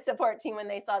with the support team when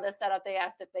they saw this setup. They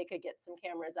asked if they could get some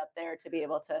cameras up there to be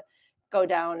able to go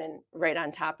down and right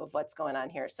on top of what's going on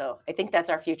here. So I think that's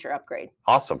our future upgrade.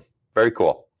 Awesome. Very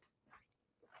cool.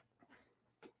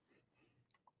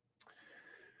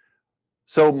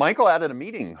 So Michael added a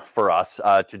meeting for us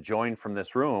to join from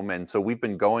this room. And so we've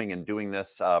been going and doing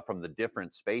this from the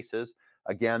different spaces.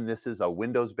 Again, this is a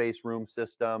Windows-based room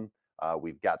system.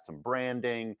 We've got some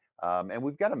branding, and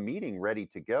we've got a meeting ready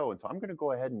to go. And so I'm going to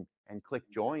go ahead and click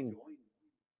join.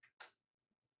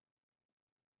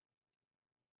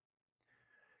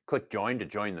 Click join to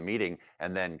join the meeting,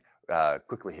 and then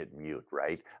quickly hit mute,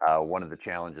 right? One of the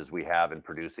challenges we have in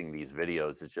producing these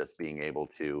videos is just being able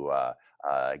to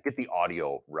get the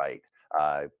audio right.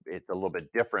 It's a little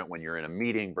bit different when you're in a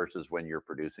meeting versus when you're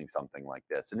producing something like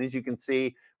this. And as you can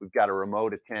see, we've got a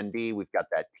remote attendee. We've got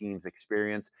that Teams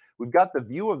experience. We've got the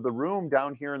view of the room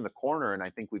down here in the corner. And I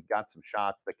think we've got some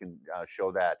shots that can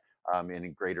show that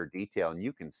in greater detail. And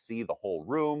you can see the whole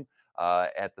room.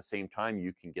 At the same time,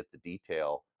 you can get the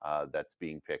detail that's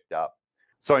being picked up.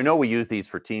 So I know we use these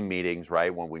for team meetings,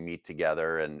 right? When we meet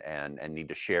together and need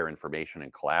to share information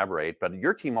and collaborate, but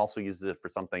your team also uses it for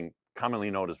something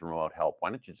commonly known as remote help. Why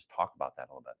don't you just talk about that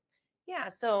a little bit? Yeah,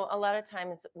 so a lot of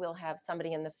times we'll have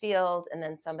somebody in the field and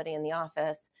then somebody in the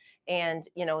office, and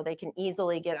they can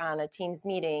easily get on a Teams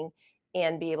meeting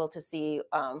and be able to see,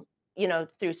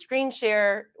 through screen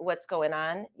share what's going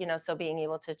on. So being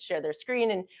able to share their screen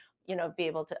and be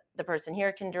able to, the person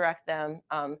here can direct them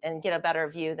and get a better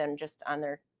view than just on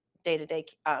their day-to-day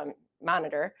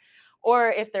monitor.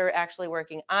 Or if they're actually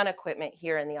working on equipment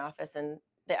here in the office and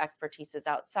the expertise is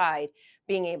outside,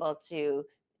 being able to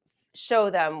show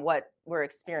them what we're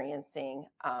experiencing,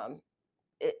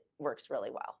 it works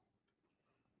really well.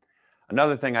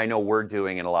 Another thing I know we're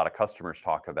doing and a lot of customers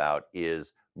talk about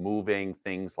is moving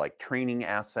things like training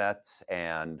assets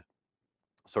and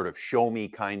sort of show me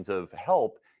kinds of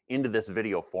help into this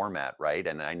video format, right?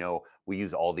 And I know we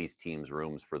use all these Teams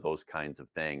rooms for those kinds of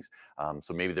things.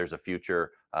 So maybe there's a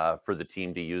future for the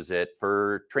team to use it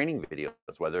for training videos,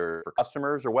 whether for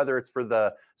customers or whether it's for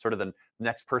the sort of the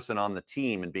next person on the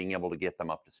team and being able to get them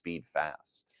up to speed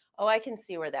fast. Oh, I can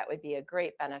see where that would be a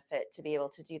great benefit to be able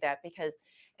to do that because,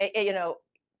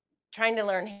 trying to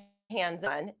learn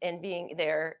hands-on and being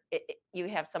there, you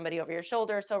have somebody over your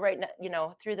shoulder. So right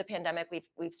now, through the pandemic,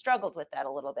 we've struggled with that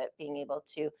a little bit, being able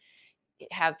to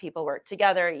have people work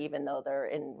together, even though they're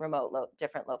in remote,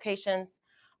 different locations.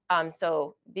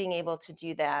 So being able to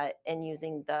do that and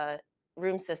using the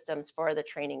room systems for the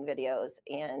training videos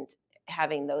and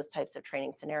having those types of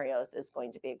training scenarios is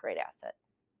going to be a great asset.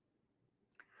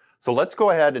 So let's go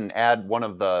ahead and add one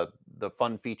of the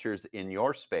fun features in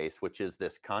your space, which is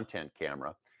this content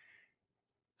camera.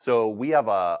 So we have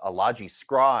a Logi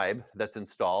Scribe that's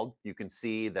installed. You can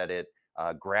see that it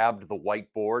grabbed the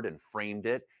whiteboard and framed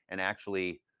it, and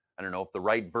actually, I don't know if the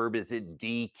right verb is it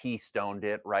de-keystoned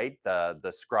it, right?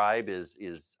 The Scribe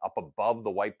is up above the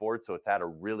whiteboard, so it's at a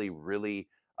really, really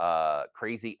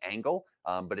crazy angle,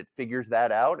 but it figures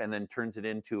that out and then turns it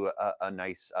into a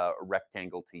nice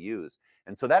rectangle to use.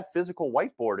 And so that physical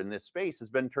whiteboard in this space has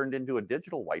been turned into a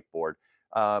digital whiteboard.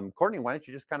 Courtney, why don't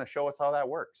you just kind of show us how that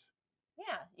works?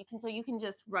 Yeah, you can. So you can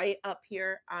just write up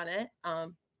here on it.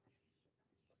 And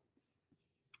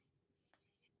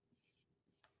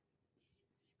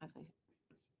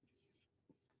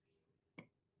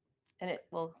it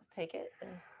will take it.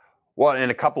 Well, and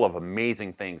a couple of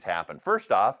amazing things happen.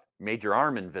 First off, made your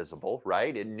arm invisible,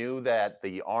 right? It knew that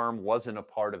the arm wasn't a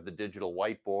part of the digital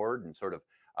whiteboard and sort of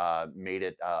made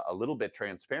it a little bit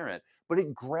transparent, but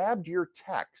it grabbed your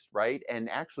text, right? And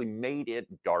actually made it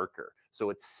darker. So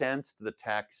it sensed the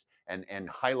text and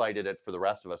highlighted it for the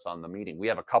rest of us on the meeting. We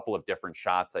have a couple of different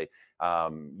shots.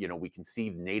 You know, we can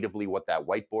see natively what that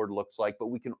whiteboard looks like, but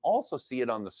we can also see it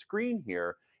on the screen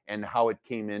here and how it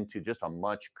came into just a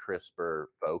much crisper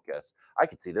focus. I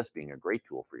could see this being a great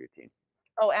tool for your team.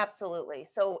 Oh, absolutely.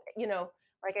 So, you know,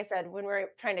 like I said, when we're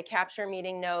trying to capture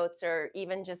meeting notes or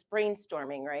even just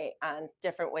brainstorming, right, on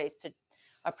different ways to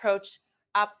approach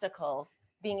obstacles,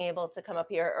 being able to come up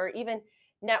here, or even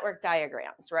network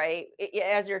diagrams, right?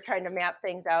 As you're trying to map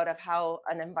things out of how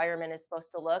an environment is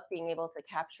supposed to look, being able to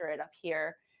capture it up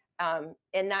here, and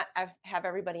not have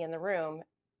everybody in the room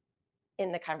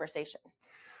in the conversation.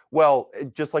 Well,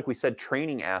 just like we said,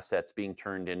 training assets being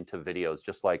turned into videos,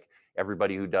 just like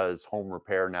everybody who does home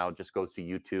repair now just goes to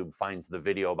YouTube, finds the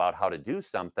video about how to do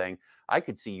something. I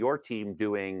could see your team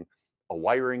doing a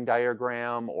wiring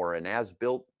diagram or an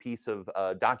as-built piece of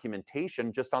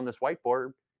documentation just on this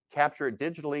whiteboard, capture it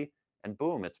digitally, and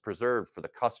boom, it's preserved for the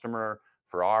customer,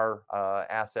 for our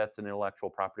assets and intellectual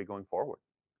property going forward.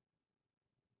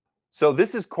 So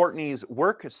this is Courtney's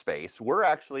workspace. We're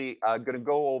actually going to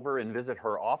go over and visit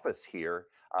her office here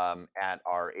at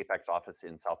our Apex office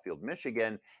in Southfield,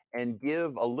 Michigan, and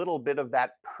give a little bit of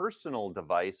that personal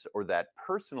device or that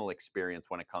personal experience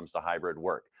when it comes to hybrid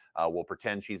work. We'll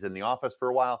pretend she's in the office for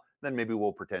a while, then maybe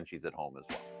we'll pretend she's at home as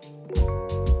well.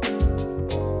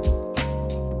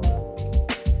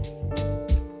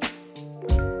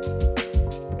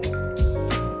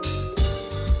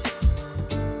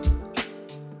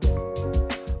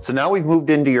 So now we've moved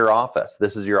into your office.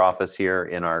 This is your office here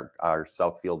in our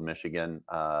Southfield, Michigan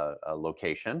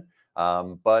location.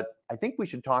 But I think we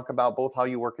should talk about both how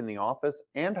you work in the office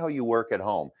and how you work at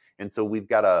home. And so we've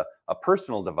got a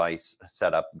personal device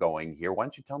setup going here. Why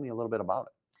don't you tell me a little bit about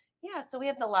it? Yeah, so we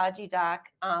have the Logi Dock.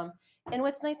 And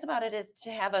what's nice about it is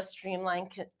to have a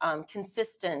streamlined,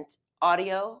 consistent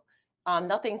audio.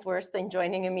 Nothing's worse than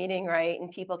joining a meeting, right?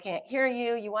 And people can't hear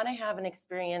you. You want to have an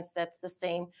experience that's the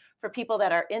same for people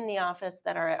that are in the office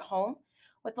that are at home.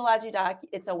 With the Logi Dock,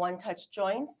 it's a one-touch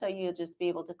join. So you'll just be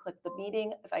able to click the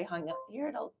meeting. If I hung up here,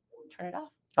 it'll turn it off.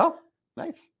 Oh,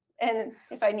 nice. And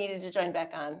if I needed to join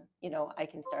back on, you know, I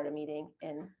can start a meeting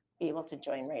and be able to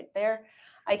join right there.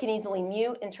 I can easily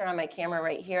mute and turn on my camera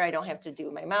right here. I don't have to do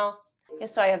my mouse. Okay,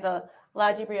 so I have the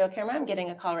Logi Brio camera. I'm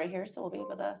getting a call right here, so we'll be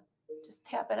able to just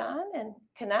tap it on and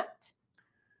connect.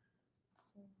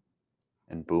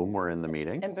 And boom, we're in the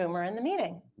meeting. And boom, we're in the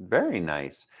meeting. Very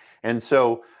nice. And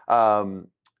so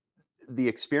the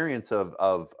experience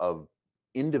of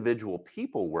individual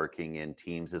people working in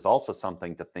teams is also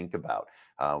something to think about.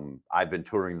 I've been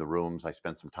touring the rooms. I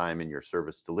spent some time in your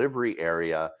service delivery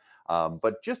area.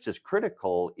 But just as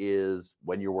critical is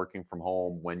when you're working from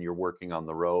home, when you're working on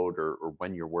the road, or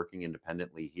when you're working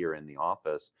independently here in the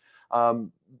office.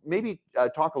 Maybe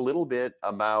talk a little bit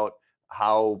about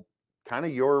how kind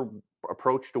of your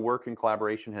approach to work and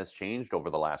collaboration has changed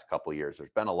over the last couple of years. There's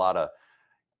been a lot of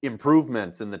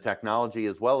improvements in the technology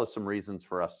as well as some reasons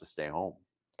for us to stay home.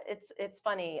 It's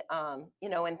funny, you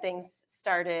know, when things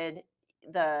started,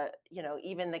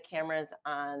 even the cameras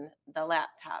on the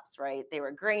laptops, right? They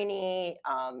were grainy,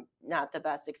 not the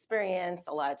best experience.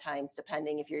 A lot of times,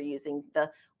 depending if you're using the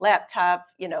laptop,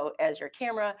 you know, as your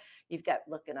camera, you've got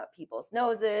looking up people's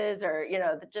noses or, you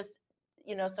know,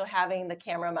 so having the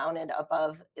camera mounted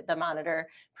above the monitor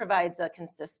provides a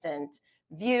consistent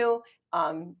view.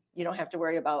 You don't have to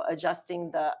worry about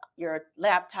adjusting your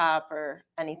laptop or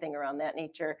anything around that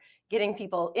nature. Getting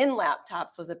people in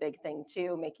laptops was a big thing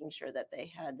too, making sure that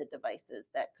they had the devices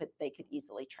that they could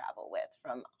easily travel with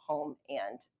from home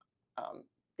and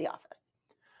the office.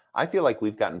 I feel like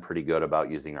we've gotten pretty good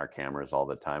about using our cameras all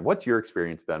the time. What's your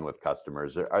experience been with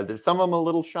customers? Are there some of them a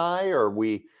little shy, or are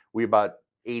we about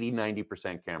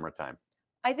 80-90% camera time?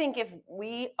 I think if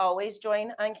we always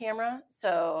join on camera,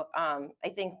 so I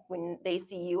think when they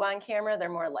see you on camera, they're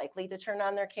more likely to turn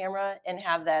on their camera and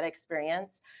have that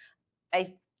experience.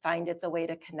 I find it's a way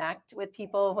to connect with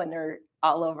people when they're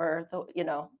all over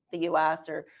the US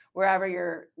or wherever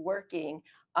you're working,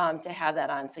 to have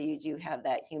that on, so you do have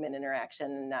that human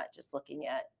interaction and not just looking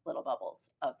at little bubbles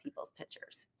of people's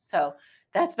pictures. So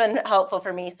that's been helpful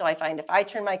for me. So I find if I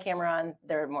turn my camera on,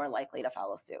 they're more likely to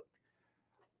follow suit.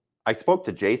 I spoke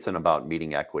to Jason about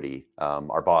meeting equity.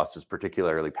 Our boss is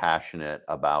particularly passionate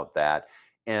about that.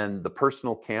 And the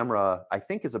personal camera, I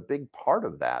think, is a big part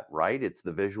of that, right? It's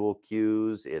the visual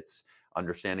cues. It's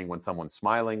understanding when someone's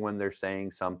smiling when they're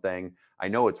saying something. I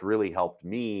know it's really helped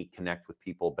me connect with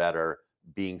people better,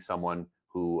 being someone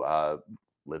who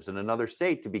lives in another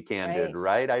state, to be candid,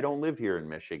 right? I don't live here in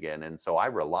Michigan. And so I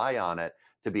rely on it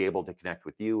to be able to connect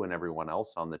with you and everyone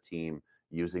else on the team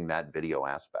using that video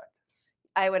aspect.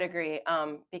 I would agree.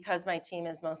 Because my team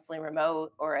is mostly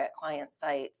remote or at client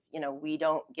sites, we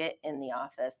don't get in the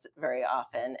office very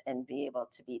often and be able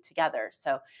to be together.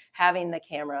 So having the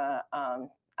camera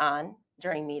on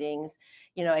during meetings,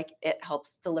 it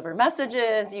helps deliver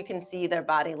messages. You can see their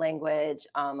body language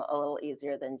a little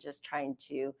easier than just trying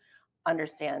to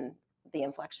understand the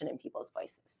inflection in people's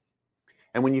voices.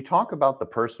 And when you talk about the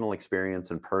personal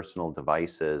experience and personal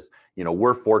devices,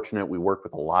 we're fortunate. We work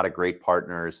with a lot of great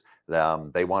partners.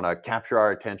 They want to capture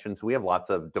our attention. So we have lots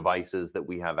of devices that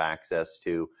we have access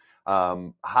to.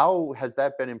 How has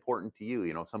that been important to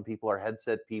you? Some people are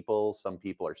headset people, some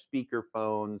people are speaker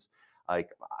phones. Like,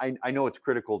 I know it's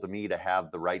critical to me to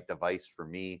have the right device for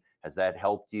me. Has that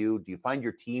helped you? Do you find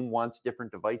your team wants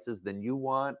different devices than you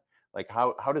want? Like,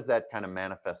 how does that kind of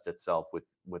manifest itself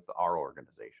with our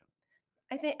organization?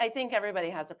 I think everybody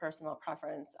has a personal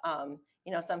preference.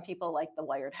 Some people like the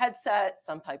wired headset.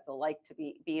 Some people like to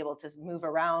be able to move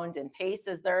around and pace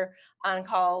as they're on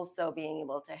calls. So being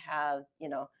able to have,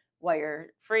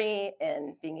 wire free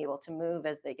and being able to move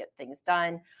as they get things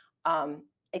done. I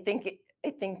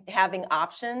think having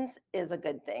options is a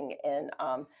good thing. And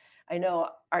I know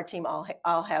our team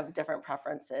all have different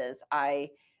preferences. I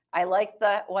like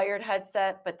the wired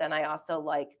headset, but then I also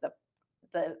like the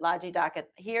Logidock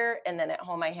here, and then at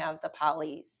home I have the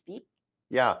Poly Speak.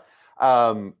 Yeah,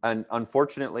 and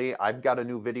unfortunately, I've got a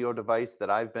new video device that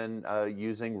I've been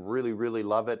using. Really, really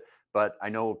love it. But I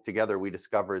know together we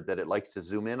discovered that it likes to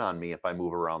zoom in on me if I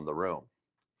move around the room.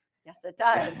 Yes, it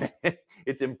does.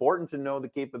 It's important to know the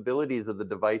capabilities of the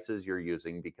devices you're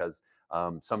using, because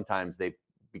sometimes they've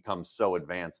become so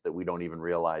advanced that we don't even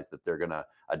realize that they're going to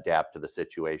adapt to the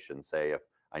situation. Say if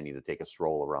I need to take a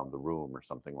stroll around the room or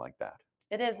something like that.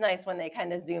 It is nice when they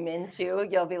kind of zoom in too.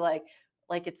 You'll be like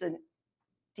it's a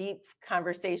deep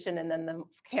conversation, and then the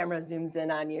camera zooms in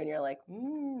on you, and you're like,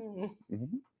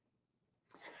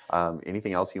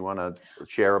 Anything else you want to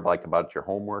share, about your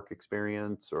homework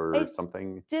experience or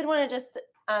something? Did want to just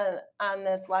on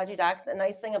this Logidock, the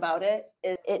nice thing about it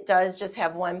is it does just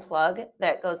have one plug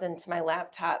that goes into my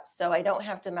laptop, so I don't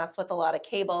have to mess with a lot of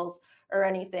cables or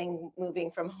anything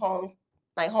moving from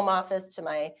my home office to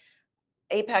my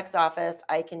Apex office.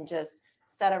 I can just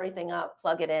set everything up,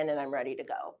 plug it in, and I'm ready to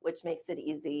go, which makes it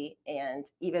easy. And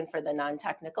even for the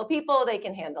non-technical people, they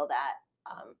can handle that.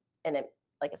 And it,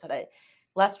 like I said,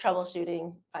 less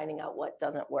troubleshooting, finding out what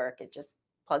doesn't work. It just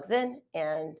plugs in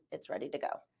and it's ready to go.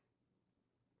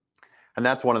 And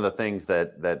that's one of the things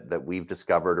that we've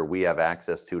discovered, or we have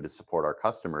access to support our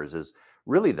customers, is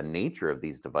really the nature of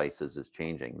these devices is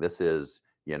changing. This is,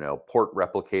 port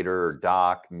replicator or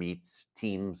dock meets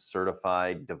Teams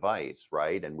certified device,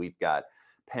 right? And we've got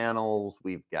panels,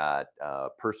 we've got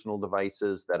personal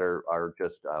devices that are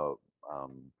just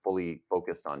fully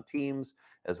focused on Teams,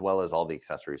 as well as all the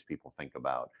accessories people think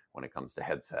about when it comes to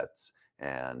headsets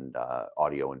and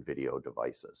audio and video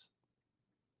devices.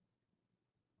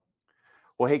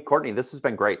 Well, hey, Courtney, this has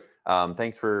been great.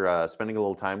 Thanks for spending a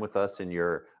little time with us in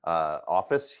your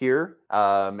office here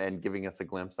and giving us a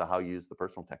glimpse of how you use the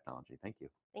personal technology. Thank you.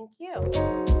 Thank you.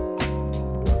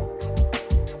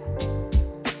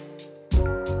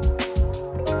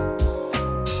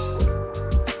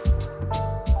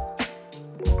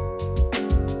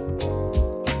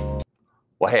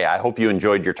 Well, hey, I hope you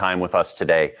enjoyed your time with us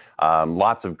today.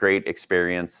 Lots of great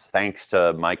experience. Thanks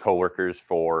to my coworkers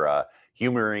for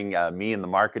humoring me and the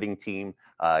marketing team,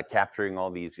 capturing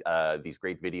all these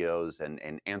great videos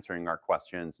and answering our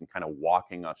questions and kind of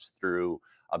walking us through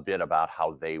a bit about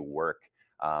how they work.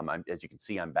 As you can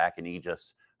see, I'm back in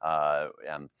Aegis.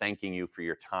 I'm thanking you for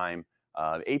your time.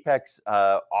 Apex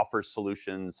offers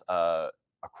solutions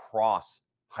across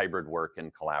hybrid work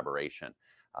and collaboration,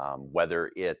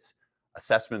 whether it's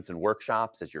assessments and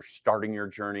workshops as you're starting your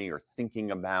journey or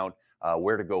thinking about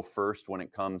where to go first when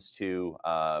it comes to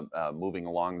moving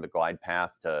along the glide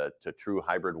path to true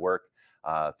hybrid work,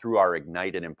 through our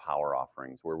Ignite and Empower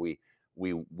offerings, where we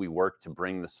work to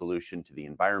bring the solution to the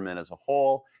environment as a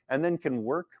whole, and then can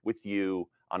work with you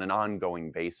on an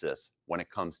ongoing basis when it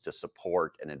comes to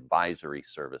support and advisory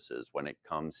services, when it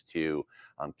comes to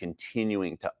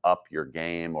continuing to up your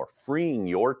game or freeing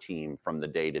your team from the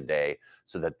day-to-day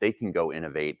so that they can go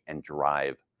innovate and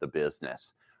drive the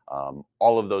business.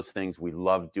 All of those things we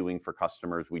love doing for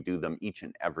customers. We do them each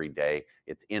and every day.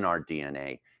 It's in our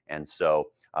DNA. And so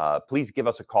please give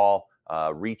us a call.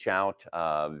 reach out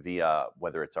via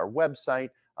whether it's our website,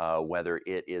 whether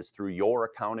it is through your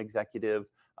account executive.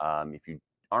 If you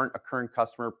aren't a current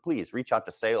customer, please reach out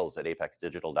to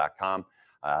sales@apexdigital.com.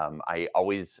 I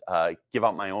always give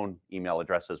out my own email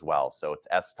address as well. So it's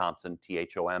sthompson,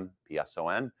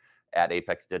 THOMPSON,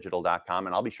 @apexdigital.com,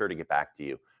 and I'll be sure to get back to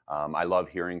you. I love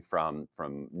hearing from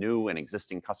new and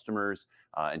existing customers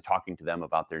and talking to them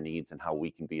about their needs and how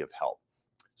we can be of help.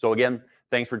 So again,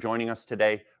 thanks for joining us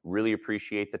today. Really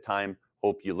appreciate the time.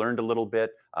 Hope you learned a little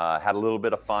bit, had a little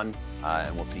bit of fun,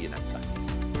 and we'll see you next time.